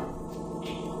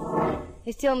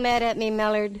 You still mad at me,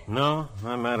 Mallard? No,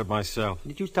 I'm mad at myself.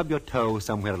 Did you stub your toe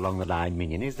somewhere along the line,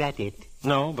 Minion? Is that it?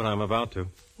 No, but I'm about to.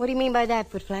 What do you mean by that,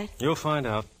 Footflat? You'll find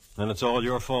out. And it's all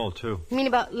your fault, too. You mean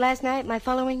about last night, my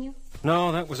following you?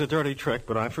 No, that was a dirty trick,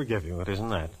 but I forgive you. It isn't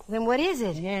that. Then what is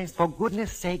it? Yes, for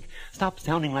goodness sake, stop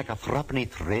sounding like a threepenny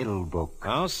thrill book.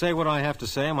 I'll say what I have to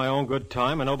say in my own good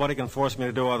time, and nobody can force me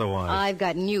to do otherwise. I've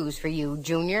got news for you,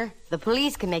 Junior. The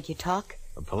police can make you talk.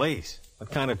 The police? What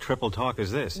kind of triple talk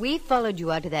is this? We followed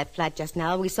you out to that flat just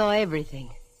now. We saw everything.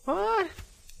 What?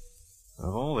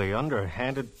 Of all the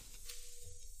underhanded...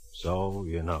 So,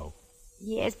 you know.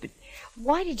 Yes, but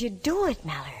why did you do it,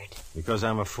 Mallard? Because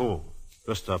I'm a fool.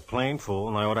 Just a plain fool,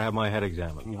 and I ought to have my head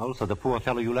examined. Also, the poor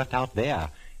fellow you left out there.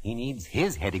 He needs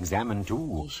his head examined,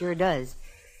 too. He sure does.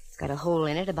 It's got a hole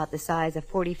in it about the size a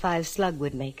 .45 slug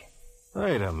would make.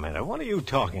 Wait a minute. What are you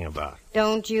talking about?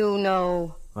 Don't you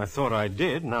know? I thought I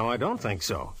did. Now I don't think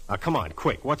so. Now, come on,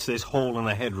 quick. What's this hole in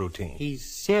the head routine? He's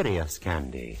serious,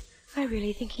 Candy. I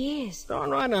really think he is. All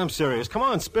right, I'm serious. Come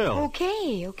on, spill.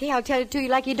 Okay. I'll tell it to you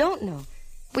like you don't know.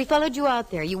 We followed you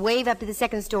out there. You wave up to the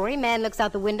second story. Man looks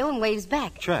out the window and waves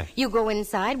back. Check. You go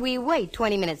inside. We wait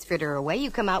 20 minutes further away.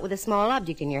 You come out with a small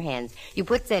object in your hands. You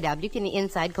put said object in the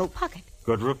inside coat pocket.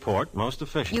 Good report. Most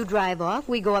efficient. You drive off.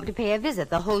 We go up to pay a visit.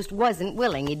 The host wasn't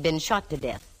willing. He'd been shot to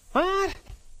death. What?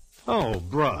 Oh,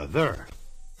 brother.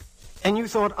 And you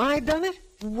thought I'd done it?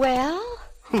 Well...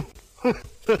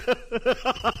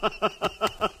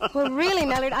 Well, really,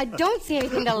 Mallard, I don't see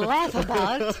anything to laugh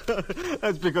about.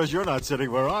 That's because you're not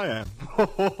sitting where I am.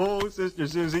 Oh, Sister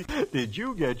Susie, did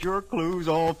you get your clues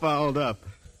all fouled up?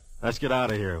 Let's get out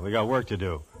of here. We got work to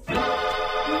do.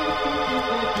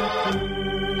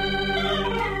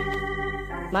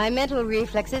 My mental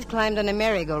reflexes climbed on a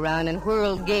merry-go-round and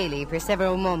whirled gaily for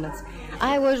several moments.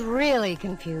 I was really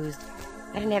confused.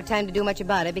 I didn't have time to do much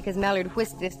about it because Mallard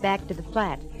whisked us back to the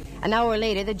flat. An hour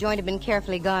later, the joint had been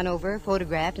carefully gone over,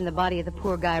 photographed, and the body of the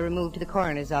poor guy removed to the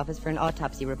coroner's office for an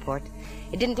autopsy report.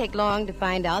 It didn't take long to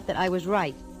find out that I was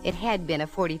right. It had been a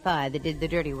 .45 that did the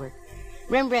dirty work.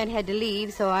 Rembrandt had to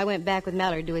leave, so I went back with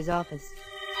Mallard to his office.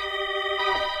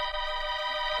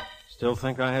 Still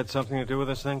think I had something to do with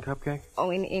this thing, Cupcake?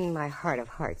 Oh, in my heart of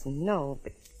hearts, no.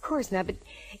 But of course not. But,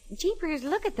 jeepers,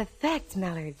 look at the facts,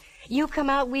 Mallard. You come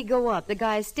out, we go up. The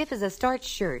guy's stiff as a starched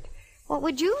shirt. What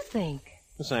would you think?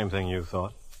 The same thing you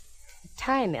thought. The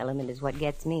time element is what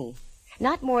gets me.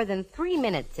 Not more than 3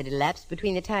 minutes had elapsed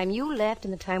between the time you left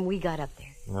and the time we got up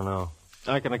there. I know.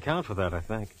 I can account for that, I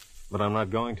think. But I'm not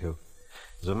going to.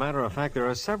 As a matter of fact, there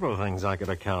are several things I could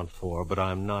account for, but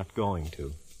I'm not going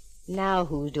to. Now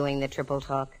who's doing the triple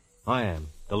talk? I am,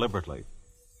 deliberately.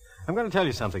 I'm going to tell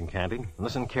you something, Candy.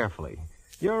 Listen carefully.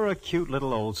 You're a cute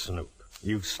little old snoop.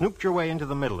 You've snooped your way into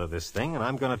the middle of this thing, and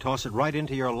I'm going to toss it right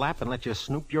into your lap and let you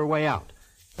snoop your way out.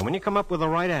 And when you come up with the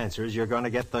right answers, you're going to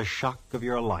get the shock of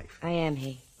your life. I am,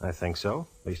 he. I think so.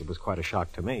 At least it was quite a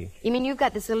shock to me. You mean you've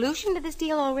got the solution to this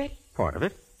deal already? Part of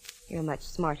it. You're a much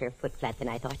smarter footflat than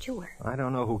I thought you were. I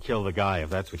don't know who killed the guy, if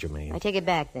that's what you mean. I take it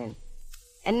back, then.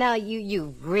 And now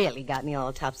you've really got me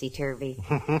all topsy-turvy.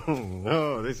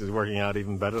 No, this is working out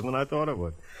even better than I thought it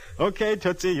would. Okay,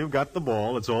 Tootsie, you've got the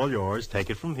ball. It's all yours. Take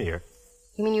it from here.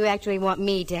 You mean you actually want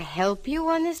me to help you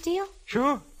on this deal?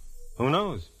 Sure. Who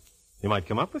knows? You might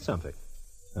come up with something.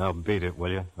 Now beat it,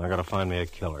 will you? I gotta find me a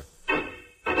killer.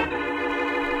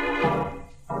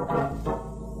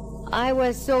 I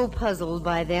was so puzzled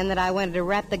by then that I wanted to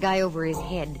rap the guy over his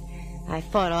head. I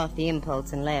fought off the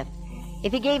impulse and left.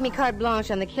 If he gave me carte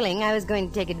blanche on the killing, I was going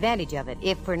to take advantage of it,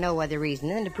 if for no other reason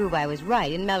than to prove I was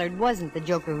right and Mallard wasn't the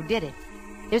joker who did it.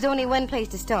 There's only one place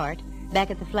to start,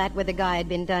 back at the flat where the guy had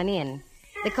been done in.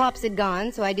 The cops had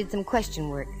gone, so I did some question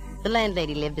work. The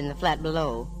landlady lived in the flat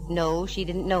below. No, she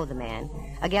didn't know the man.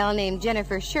 A gal named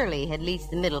Jennifer Shirley had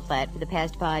leased the middle flat for the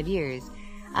past 5 years.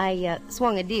 I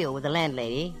swung a deal with the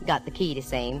landlady, got the key to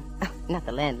same, not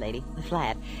the landlady, the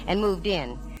flat, and moved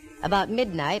in. About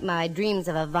midnight, my dreams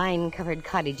of a vine-covered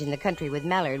cottage in the country with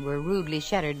Mallard were rudely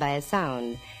shattered by a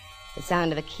sound. The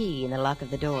sound of a key in the lock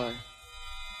of the door.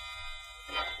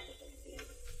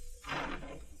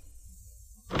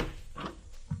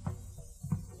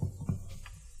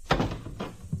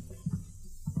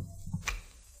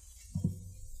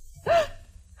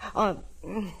 Oh,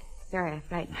 sorry I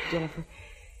frightened you, Jennifer.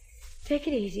 Take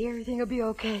it easy. Everything will be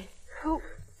okay.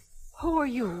 Who are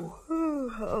you?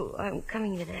 Oh, I'm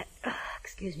coming to that.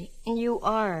 Excuse me. You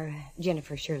are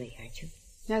Jennifer Shirley, aren't you?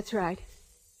 That's right.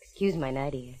 Excuse my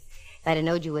nightie. If I'd have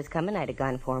known you was coming, I'd have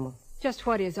gone formal. Just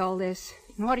what is all this?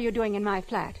 And what are you doing in my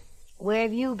flat? Where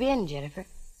have you been, Jennifer?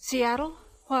 Seattle?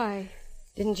 Why?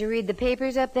 Didn't you read the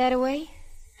papers up that way?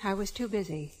 I was too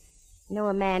busy. Know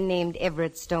a man named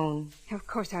Everett Stone? Of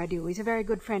course I do. He's a very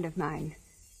good friend of mine.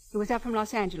 He was up from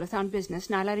Los Angeles on business,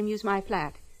 and I let him use my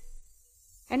flat.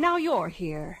 And now you're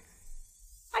here.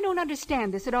 I don't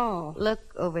understand this at all. Look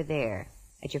over there,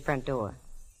 at your front door.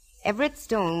 Everett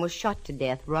Stone was shot to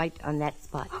death right on that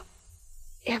spot.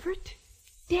 Everett?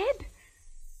 Dead?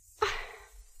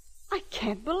 I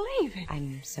can't believe it.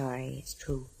 I'm sorry, it's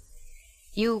true.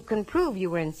 You can prove you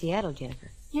were in Seattle,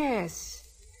 Jennifer. Yes.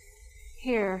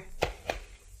 Here.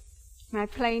 My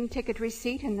plane ticket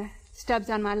receipt and the stubs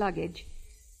on my luggage.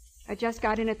 I just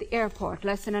got in at the airport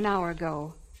less than an hour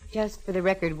ago. Just for the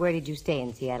record, where did you stay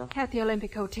in Seattle? At the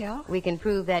Olympic Hotel. We can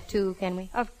prove that, too, can we?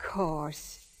 Of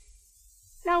course.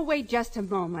 Now, wait just a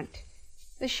moment.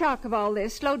 The shock of all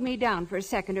this slowed me down for a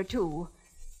second or two.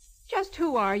 Just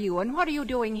who are you, and what are you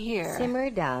doing here? Simmer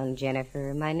down,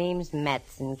 Jennifer. My name's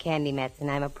Matson, Candy Matson.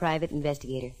 I'm a private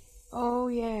investigator. Oh,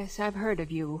 yes, I've heard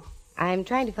of you. I'm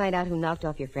trying to find out who knocked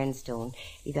off your friend Stone.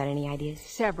 You got any ideas?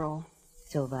 Several.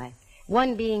 So have I.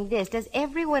 One being this. Does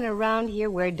everyone around here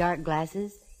wear dark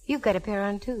glasses? You've got a pair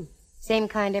on, too. Same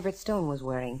kind Everett Stone was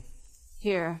wearing.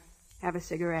 Here, have a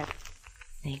cigarette.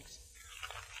 Thanks.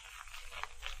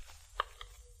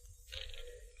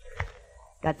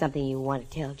 Got something you want to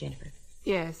tell, Jennifer?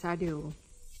 Yes, I do.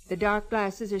 The dark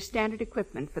glasses are standard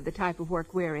equipment for the type of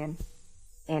work we're in.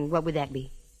 And what would that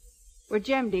be? We're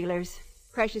gem dealers,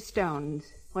 precious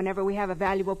stones. Whenever we have a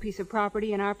valuable piece of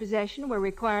property in our possession, we're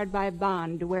required by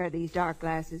bond to wear these dark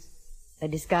glasses. A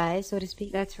disguise, so to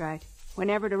speak? That's right. When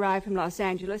Everett arrived from Los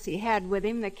Angeles, he had with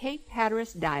him the Cape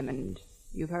Hatteras diamond.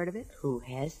 You've heard of it? Who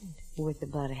hasn't? Worth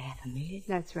about $500,000.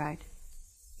 That's right.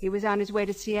 He was on his way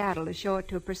to Seattle to show it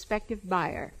to a prospective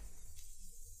buyer.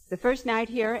 The first night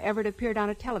here, Everett appeared on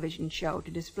a television show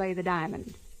to display the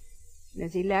diamond. And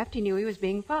as he left, he knew he was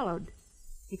being followed.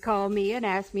 He called me and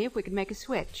asked me if we could make a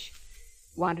switch.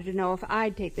 Wanted to know if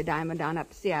I'd take the diamond on up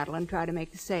to Seattle and try to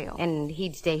make the sale. And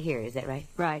he'd stay here, is that right?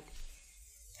 Right.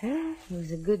 It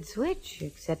was a good switch,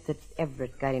 except that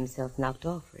Everett got himself knocked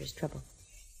off for his trouble.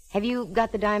 Have you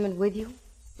got the diamond with you?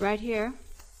 Right here,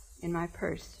 in my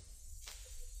purse.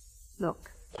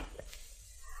 Look.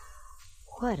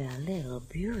 What a little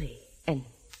beauty. And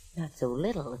not so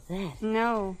little at that.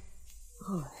 No.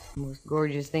 Oh, it's the most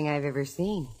gorgeous thing I've ever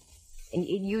seen. And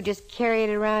you just carry it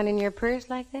around in your purse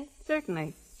like that?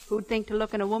 Certainly. Who'd think to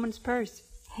look in a woman's purse?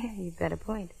 Yeah, you've got a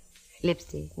point.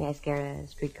 Lipstick, mascara,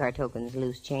 streetcar tokens,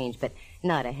 loose change, but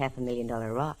not a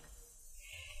 $500,000 rock.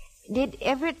 Did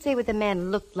Everett say what the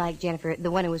man looked like, Jennifer,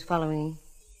 the one who was following?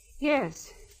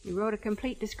 Yes. He wrote a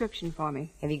complete description for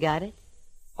me. Have you got it?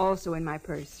 Also in my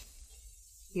purse.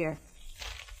 Here.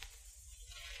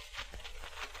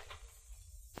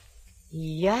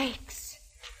 Yikes.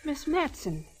 Miss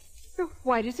Matson, you're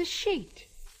white as a sheet.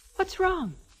 What's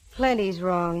wrong? Plenty's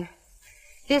wrong.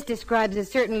 This describes a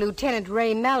certain Lieutenant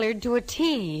Ray Mallard to a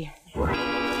T.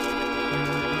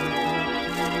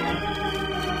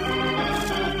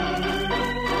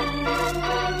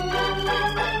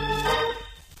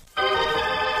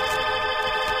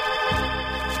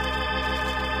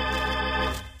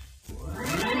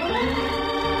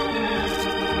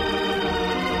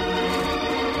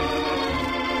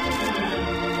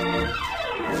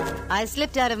 I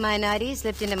slipped out of my nightie,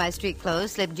 slipped into my street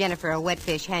clothes, slipped Jennifer a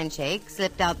wet-fish handshake,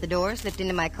 slipped out the door, slipped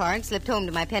into my car, and slipped home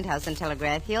to my penthouse on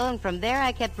Telegraph Hill, and from there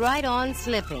I kept right on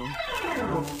slipping.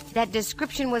 That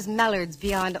description was Mallard's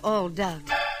beyond all doubt.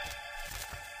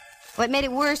 What made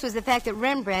it worse was the fact that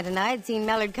Rembrandt and I had seen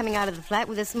Mallard coming out of the flat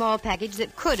with a small package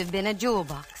that could have been a jewel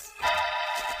box.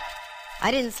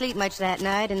 I didn't sleep much that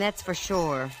night, and that's for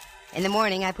sure. In the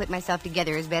morning, I put myself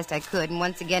together as best I could and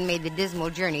once again made the dismal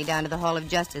journey down to the Hall of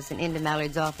Justice and into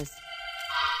Mallard's office.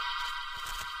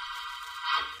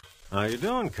 How you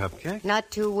doing, Cupcake?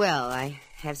 Not too well. I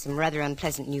have some rather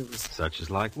unpleasant news. Such as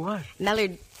like what?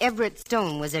 Mallard Everett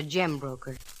Stone was a gem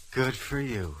broker. Good for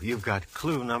you. You've got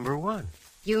clue number 1.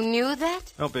 You knew that?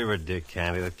 Don't be ridiculous,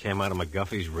 Candy. That came out of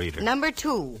McGuffey's reader. Number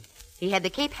 2. He had the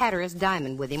Cape Hatteras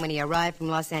diamond with him when he arrived from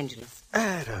Los Angeles.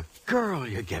 Atta girl,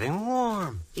 you're getting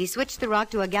warm. He switched the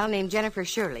rock to a gal named Jennifer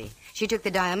Shirley. She took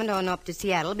the diamond on up to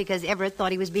Seattle because Everett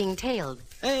thought he was being tailed.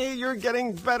 Hey, you're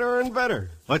getting better and better.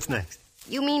 What's next?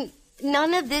 You mean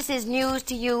none of this is news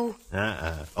to you?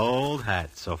 Old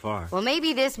hat so far. Well,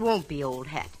 maybe this won't be old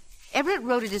hat. Everett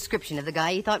wrote a description of the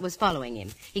guy he thought was following him.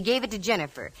 He gave it to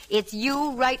Jennifer. It's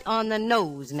you right on the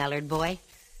nose, Mallard boy.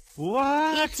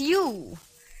 What? It's you.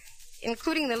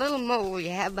 Including the little mole you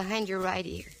have behind your right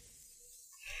ear.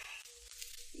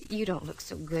 You don't look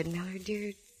so good, Mallard,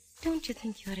 dear. Don't you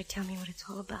think you ought to tell me what it's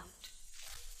all about?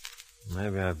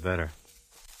 Maybe I'd better.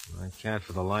 I can't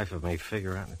for the life of me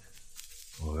figure out...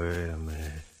 Wait a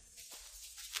minute.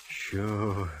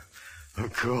 Sure.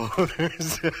 Of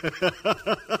course.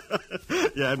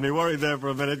 You had me worried there for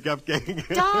a minute, Cupcake.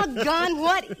 Doggone,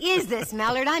 what is this,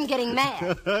 Mallard? I'm getting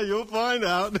mad. You'll find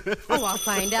out. Oh, I'll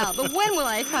find out. But when will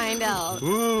I find out?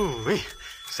 Ooh,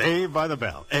 Saved by the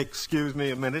bell. Excuse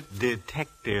me a minute.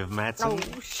 Detective Matson.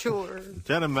 Oh, sure.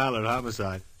 Lieutenant Mallard,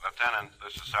 homicide. Lieutenant,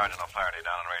 this is Sergeant O'Flaherty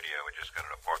down on radio. We just got a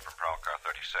report from Prowl Car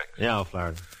 36. Yeah,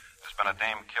 O'Flaherty. There's been a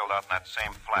dame killed out in that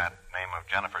same flat, name of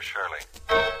Jennifer Shirley.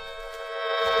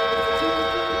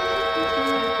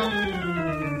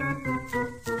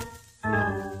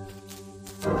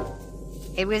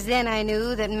 It was then I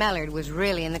knew that Mallard was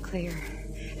really in the clear.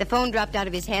 The phone dropped out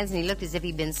of his hands and he looked as if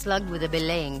he'd been slugged with a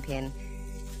belaying pin.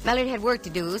 Mallard had work to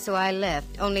do, so I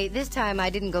left. Only this time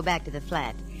I didn't go back to the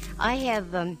flat. I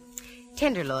have,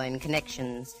 tenderloin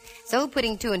connections. So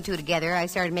putting 2 and 2 together, I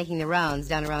started making the rounds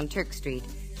down around Turk Street.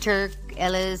 Turk,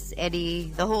 Ellis,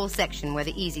 Eddie, the whole section where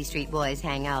the Easy Street boys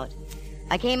hang out.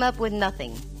 I came up with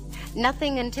nothing.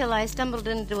 Nothing until I stumbled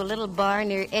into a little bar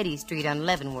near Eddy Street on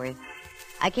Leavenworth.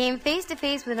 I came face to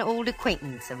face with an old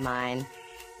acquaintance of mine.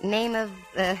 Name of,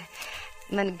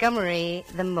 Montgomery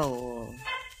the Mole.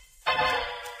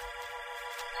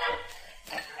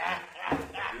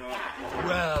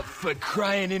 Well, for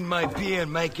crying in my beer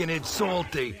and making it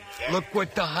salty. Look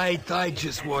what the height I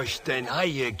just washed in.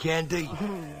 Hiya, Candy.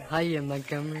 Hiya,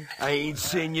 Montgomery. I ain't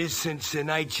seen you since the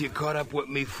night you caught up with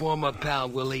me former pal,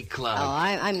 Willie Cloud.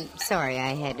 Oh, I'm sorry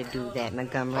I had to do that,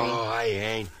 Montgomery. Oh, I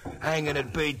ain't.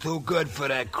 Hanging'd be too good for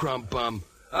that crump bum.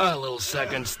 A little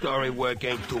second-story work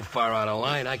ain't too far out of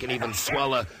line. I can even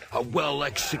swallow a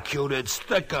well-executed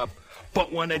stick-up.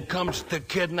 But when it comes to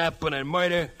kidnapping and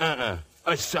murder,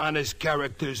 us honest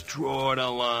characters draw the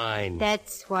line.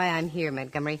 That's why I'm here,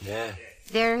 Montgomery. Yeah?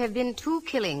 There have been 2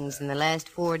 killings in the last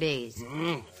 4 days.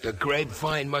 The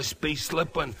grapevine must be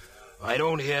slipping. I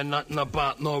don't hear nothing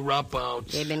about no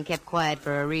rub-outs. They've been kept quiet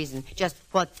for a reason. Just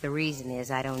what the reason is,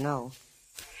 I don't know.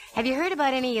 Have you heard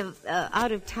about any of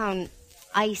out-of-town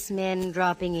icemen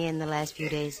dropping in the last few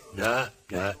days? Nah,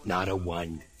 not a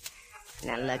one.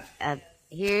 Now, look,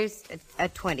 here's a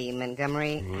 20,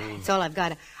 Montgomery. That's all I've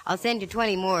got. I'll send you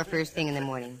 20 more first thing in the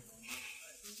morning.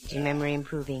 Is your memory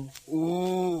improving?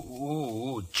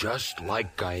 Ooh, just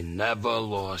like I never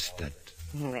lost it.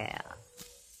 Well,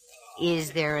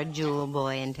 is there a jewel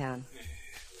boy in town?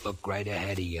 Look right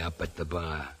ahead of you up at the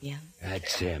bar. Yeah?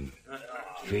 That's him.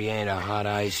 If he ain't a hot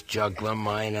ice juggler,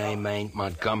 my name ain't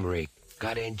Montgomery.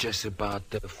 Got in just about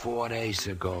 4 days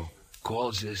ago.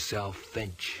 Calls himself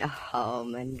Finch. Oh,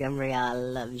 Montgomery, I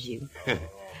loves you.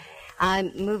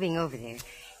 I'm moving over there.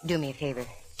 Do me a favor.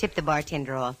 Tip the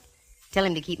bartender off. Tell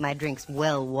him to keep my drinks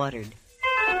well watered.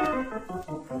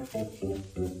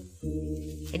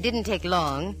 It didn't take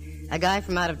long. A guy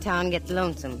from out of town gets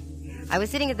lonesome. I was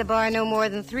sitting at the bar no more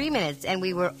than 3 minutes, and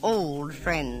we were old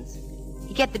friends.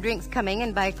 He kept the drinks coming,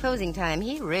 and by closing time,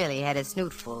 he really had a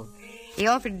snoot full. He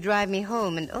offered to drive me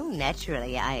home, and,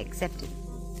 naturally, I accepted.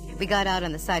 We got out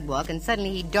on the sidewalk, and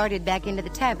suddenly he darted back into the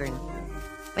tavern.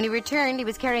 When he returned, he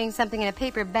was carrying something in a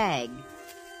paper bag.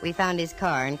 We found his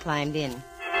car and climbed in.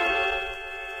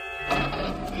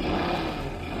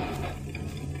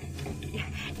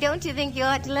 Don't you think you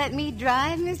ought to let me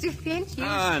drive, Mr. Finch?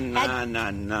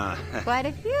 No. Quite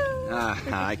a few.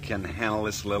 I can handle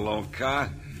this little old car.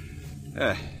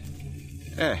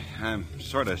 I'm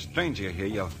sort of stranger here.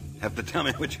 You'll have to tell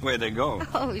me which way to go.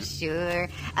 Oh, sure.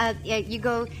 You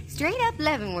go straight up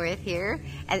Leavenworth here,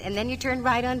 and then you turn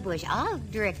right on Bush. I'll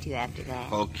direct you after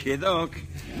that. Okie doke.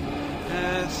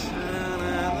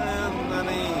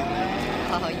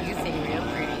 Oh, you sing real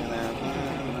pretty.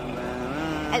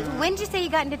 When did you say you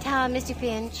got into town, Mr.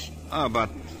 Finch? About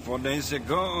 4 days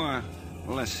ago.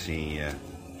 Let's see.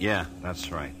 Yeah,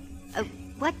 that's right.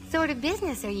 What sort of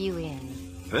business are you in?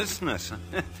 Business?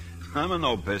 I'm in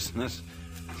no business.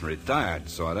 Retired,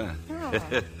 sort of. Oh.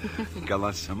 Got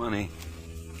lots of money.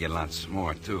 Get lots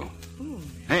more, too.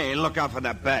 Hey, look out for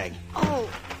that bag. Oh,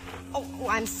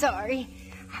 I'm sorry.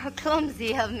 How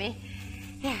clumsy of me.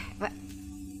 Yeah,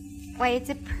 why, it's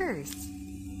a purse.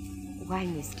 Why,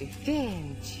 Mr.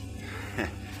 Finch.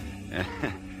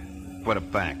 Put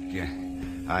it back.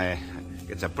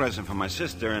 It's a present for my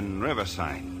sister in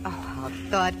Riverside. Oh, how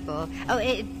thoughtful.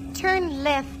 Turn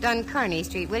left on Kearny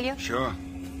Street, will you? Sure.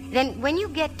 Then when you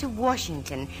get to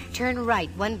Washington, turn right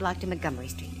 1 block to Montgomery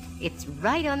Street. It's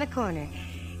right on the corner.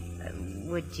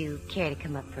 Would you care to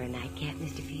come up for a nightcap,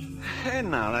 Mr. Finch? Hey,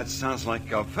 now, that sounds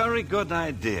like a very good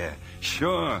idea.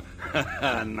 Sure.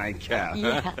 Nightcap.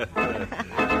 Yeah.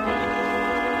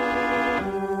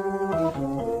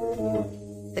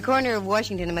 The corner of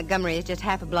Washington and Montgomery is just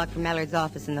half a block from Mallard's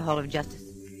office in the Hall of Justice.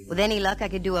 With any luck, I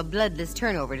could do a bloodless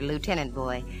turnover to Lieutenant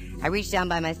Boy. I reached down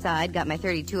by my side, got my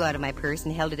 .32 out of my purse,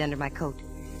 and held it under my coat.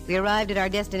 We arrived at our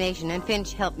destination, and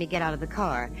Finch helped me get out of the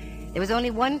car. There was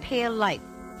only one pale light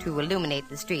to illuminate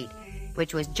the street,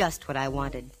 which was just what I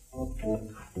wanted.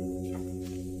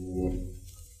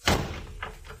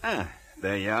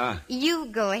 There you are. You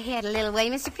go ahead a little way,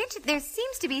 Mr. Finch. There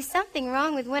seems to be something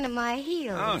wrong with one of my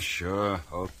heels. Oh, sure.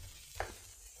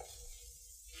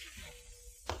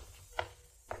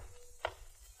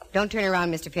 Don't turn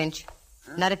around, Mr. Finch.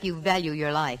 Not if you value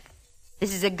your life.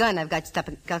 This is a gun I've got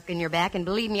stuck in your back, and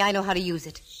believe me, I know how to use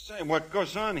it. Say, what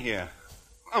goes on here?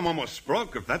 I'm almost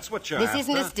broke, if that's what you're This after.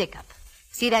 isn't a stick-up.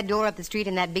 See that door up the street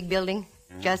in that big building?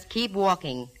 Just keep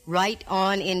walking right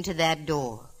on into that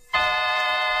door.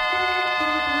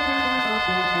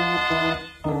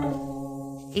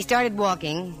 He started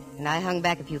walking, and I hung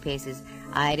back a few paces.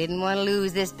 I didn't want to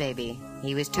lose this baby.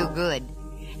 He was too good.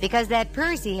 Because that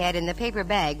purse he had in the paper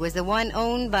bag was the one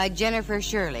owned by Jennifer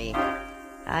Shirley.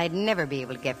 I'd never be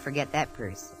able to forget that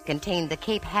purse. It contained the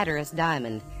Cape Hatteras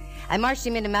diamond. I marched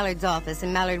him into Mallard's office,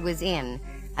 and Mallard was in.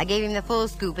 I gave him the full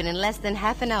scoop, and in less than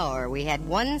half an hour, we had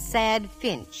one sad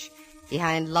Finch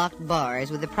behind locked bars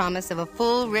with the promise of a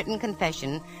full written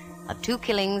confession of 2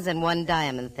 killings and 1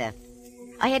 diamond theft.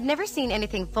 I had never seen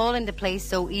anything fall into place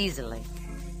so easily.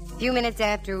 A few minutes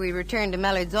after we returned to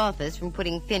Mallard's office from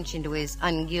putting Finch into his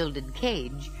ungilded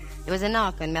cage, there was a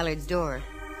knock on Mallard's door.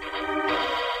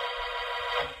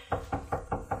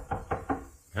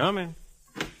 Come in.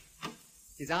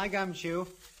 Is I Gumshoe?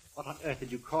 What on earth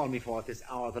did you call me for at this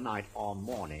hour of the night or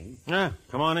morning? Yeah,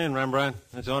 come on in, Rembrandt.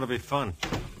 This ought to be fun.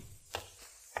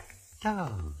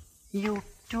 Oh, you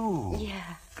too?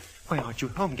 Yeah. Why aren't you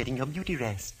home getting your beauty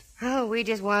rest? Oh, we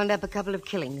just wound up a couple of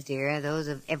killings, dear. Those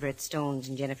of Everett Stone's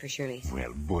and Jennifer Shirley's.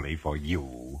 Well, bully for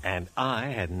you. And I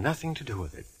had nothing to do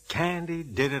with it. Candy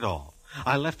did it all.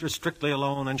 I left her strictly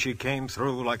alone, and she came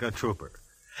through like a trooper.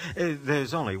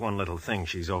 There's only one little thing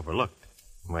she's overlooked.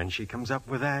 When she comes up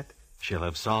with that, she'll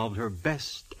have solved her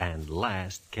best and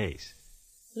last case.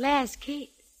 Last case?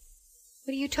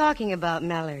 What are you talking about,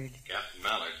 Mallard? Captain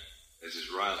Mallard, this is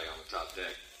Riley on the top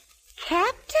deck.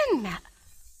 Captain Mallard?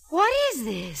 What is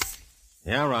this?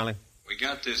 Yeah, Riley. We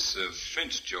got this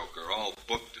Finch joker all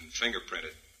booked and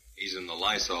fingerprinted. He's in the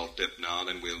Lysol dip now,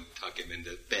 then we'll tuck him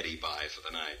into Betty Bye for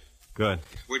the night. Good.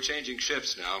 We're changing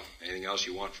shifts now. Anything else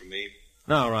you want from me?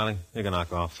 No, Riley. You can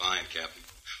knock off. Fine, Captain.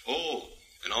 Oh,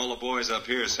 and all the boys up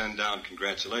here send down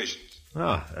congratulations.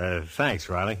 Oh, thanks,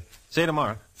 Riley. See you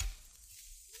tomorrow.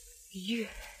 You?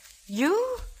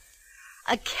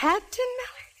 A captain,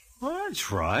 Mallard? Well,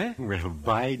 that's right. Well,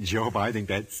 by Jove, I think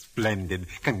that's splendid.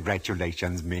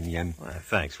 Congratulations, minion. Well,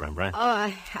 thanks, Rembrandt.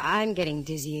 Oh, I'm getting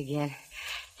dizzy again.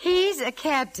 He's a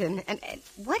captain. And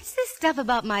what's this stuff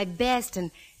about my best and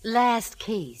last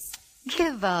case?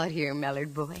 Give out here,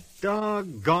 Mallard boy.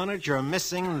 Doggone it, you're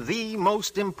missing the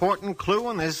most important clue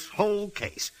in this whole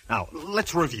case. Now,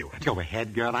 let's review it. Go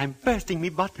ahead, girl. I'm bursting me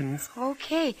buttons.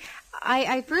 Okay.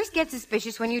 I first get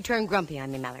suspicious when you turn grumpy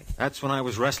on me, Mallard. That's when I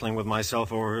was wrestling with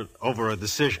myself over a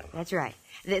decision. That's right.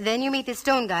 Then you meet the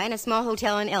Stone guy in a small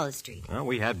hotel on Ellis Street. Well,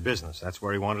 we had business. That's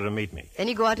where he wanted to meet me. Then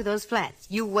you go out to those flats.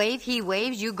 You wave, he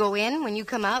waves, you go in. When you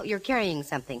come out, you're carrying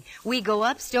something. We go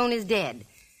up, Stone is dead.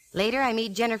 Later, I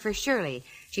meet Jennifer Shirley.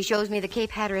 She shows me the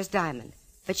Cape Hatteras diamond.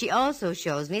 But she also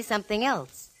shows me something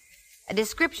else. A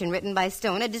description written by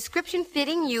Stone, a description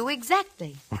fitting you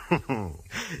exactly.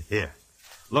 Here.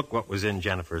 Look what was in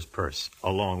Jennifer's purse,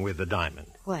 along with the diamond.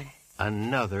 What?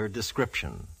 Another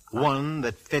description. One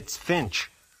that fits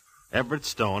Finch. Everett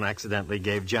Stone accidentally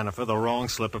gave Jennifer the wrong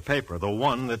slip of paper, the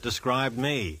one that described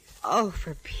me. Oh,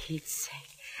 for Pete's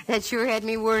sake. That sure had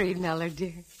me worried, Mallard,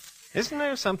 dear. Isn't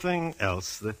there something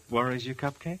else that worries you,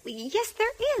 Cupcake? Yes, there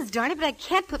is, darn it, but I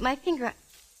can't put my finger on...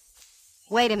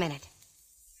 Wait a minute.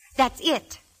 That's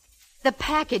it. The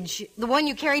package. The one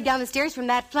you carried down the stairs from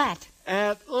that flat.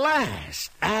 At last,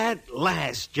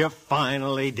 you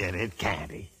finally did it,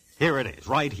 Candy. Here it is,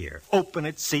 right here. Open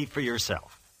it, see for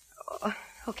yourself.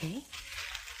 Okay.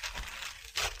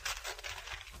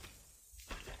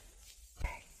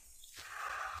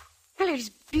 Mallard, it's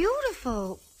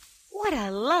beautiful. What a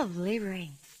lovely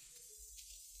ring.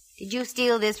 Did you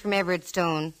steal this from Everett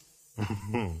Stone?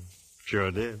 Sure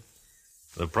did.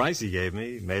 The price he gave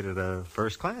me made it a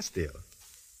first-class deal.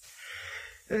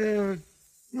 Why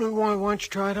don't you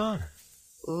try it on?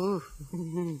 Ooh,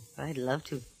 I'd love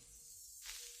to.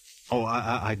 Oh,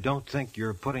 I don't think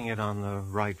you're putting it on the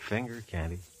right finger,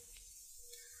 Candy.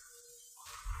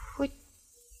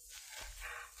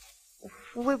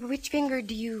 Which finger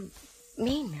do you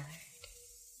mean, Mallard?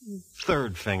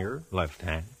 Third finger, left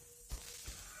hand.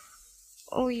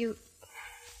 Oh, you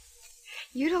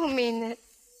don't mean that...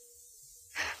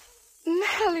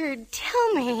 Mallard,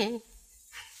 tell me.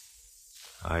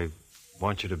 I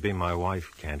want you to be my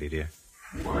wife, Candy, dear.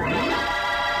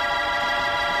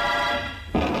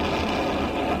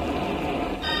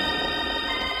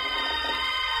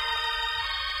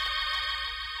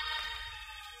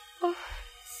 Oh,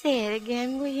 say it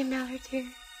again, will you, Mallard, dear?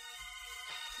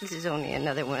 This is only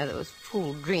another one of those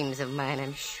fool dreams of mine,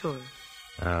 I'm sure.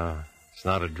 It's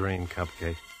not a dream,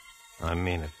 Cupcake. I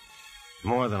mean it.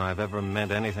 More than I've ever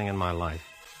meant anything in my life.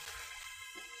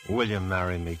 Will you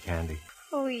marry me, Candy?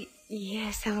 Oh,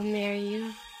 yes, I'll marry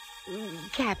you.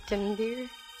 Captain, dear.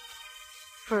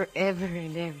 Forever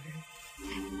and ever.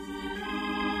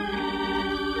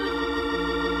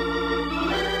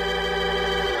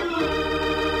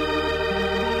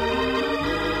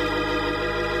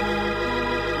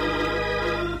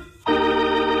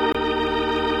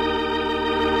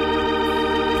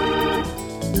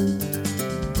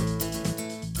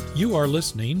 You are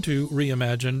listening to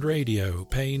Reimagined Radio,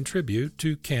 paying tribute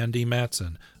to Candy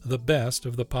Matson, the best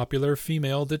of the popular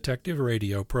female detective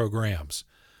radio programs.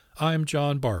 I'm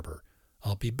John Barber.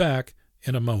 I'll be back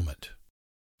in a moment.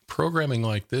 Programming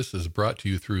like this is brought to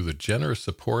you through the generous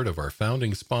support of our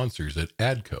founding sponsors at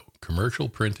ADCO, Commercial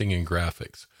Printing and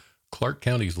Graphics, Clark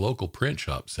County's local print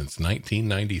shop since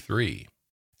 1993.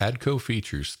 ADCO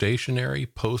features stationery,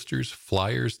 posters,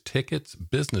 flyers, tickets,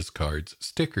 business cards,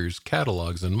 stickers,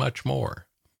 catalogs, and much more.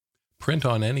 Print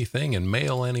on anything and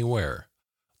mail anywhere.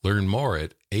 Learn more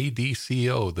at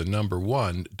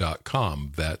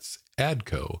adco1.com. That's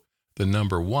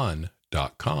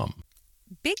adco1.com.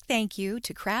 Big thank you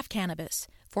to Craft Cannabis,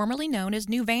 formerly known as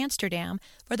New Vansterdam,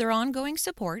 for their ongoing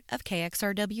support of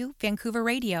KXRW Vancouver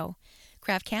Radio.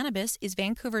 Craft Cannabis is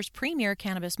Vancouver's premier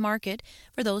cannabis market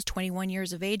for those 21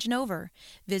 years of age and over.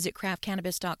 Visit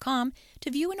craftcannabis.com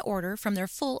to view and order from their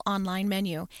full online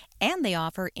menu, and they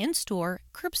offer in-store,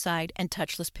 curbside, and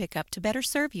touchless pickup to better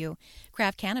serve you.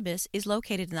 Craft Cannabis is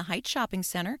located in the Heights Shopping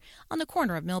Center on the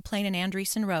corner of Mill Plain and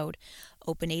Andreessen Road.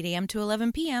 Open 8 a.m. to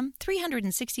 11 p.m.,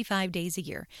 365 days a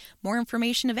year. More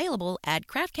information available at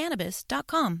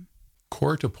craftcannabis.com.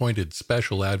 Court-appointed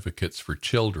special advocates for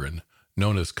children,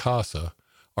 known as CASA,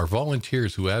 are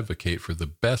volunteers who advocate for the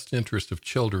best interest of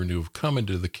children who have come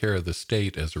into the care of the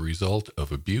state as a result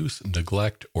of abuse,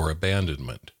 neglect, or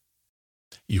abandonment.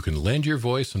 You can lend your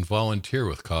voice and volunteer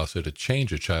with CASA to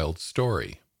change a child's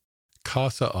story.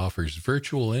 CASA offers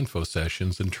virtual info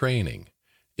sessions and training.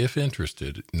 If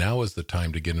interested, now is the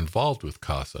time to get involved with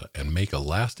CASA and make a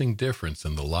lasting difference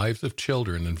in the lives of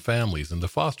children and families in the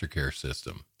foster care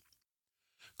system.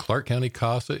 Clark County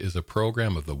CASA is a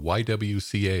program of the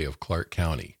YWCA of Clark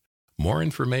County. More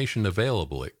information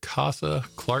available at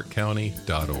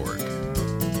casaclarkcounty.org.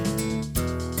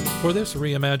 For this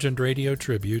reimagined radio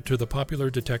tribute to the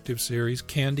popular detective series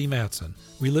Candy Matson,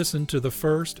 we listened to the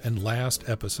first and last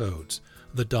episodes,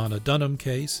 the Donna Dunham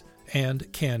case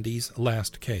and Candy's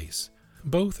last case.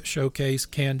 Both showcase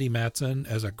Candy Matson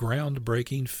as a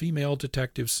groundbreaking female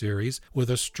detective series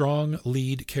with a strong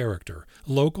lead character,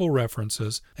 local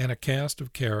references, and a cast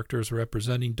of characters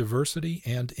representing diversity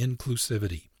and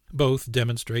inclusivity. Both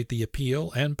demonstrate the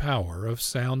appeal and power of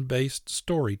sound-based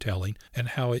storytelling and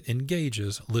how it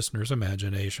engages listeners'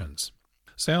 imaginations.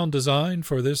 Sound design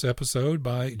for this episode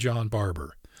by John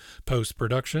Barber.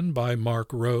 Post-production by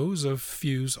Mark Rose of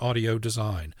Fuse Audio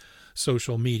Design.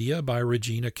 Social media by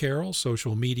Regina Carroll,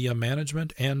 social media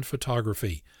management and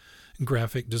photography.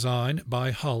 Graphic design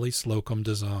by Holly Slocum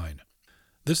Design.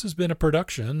 This has been a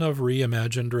production of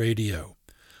Reimagined Radio.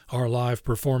 Our live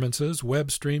performances,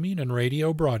 web streaming, and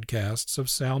radio broadcasts of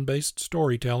sound-based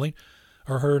storytelling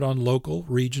are heard on local,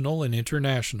 regional, and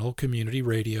international community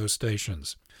radio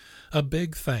stations. A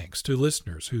big thanks to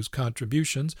listeners whose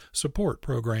contributions support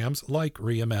programs like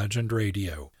Reimagined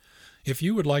Radio. If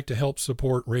you would like to help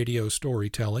support radio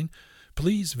storytelling,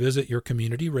 please visit your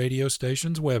community radio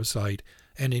station's website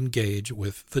and engage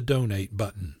with the Donate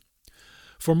button.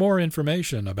 For more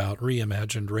information about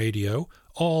Reimagined Radio,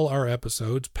 all our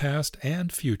episodes past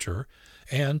and future,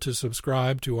 and to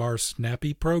subscribe to our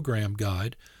snappy program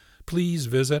guide, please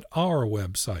visit our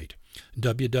website,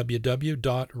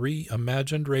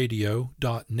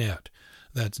 www.reimaginedradio.net.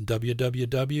 That's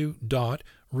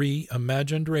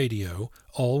www.reimaginedradio,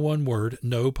 all one word,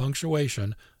 no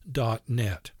punctuation,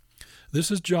 .net.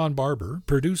 This is John Barber,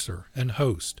 producer and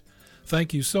host.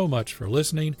 Thank you so much for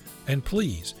listening, and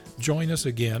please join us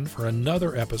again for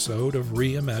another episode of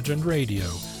Reimagined Radio,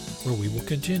 where we will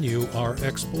continue our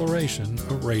exploration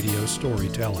of radio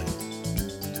storytelling.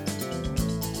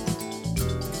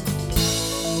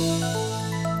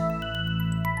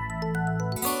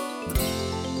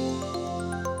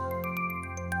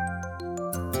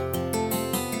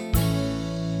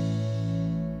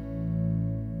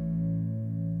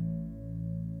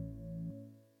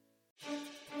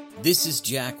 This is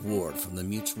Jack Ward from the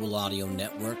Mutual Audio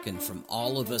Network, and from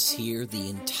all of us here, the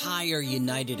entire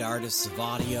United Artists of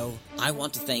Audio, I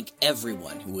want to thank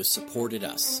everyone who has supported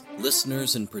us.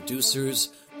 Listeners and producers,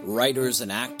 writers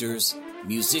and actors,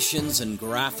 musicians and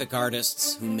graphic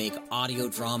artists who make audio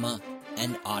drama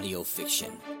and audio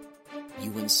fiction.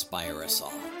 You inspire us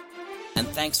all. And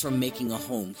thanks for making a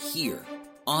home here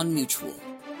on Mutual,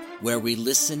 where we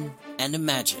listen and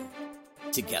imagine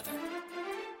together.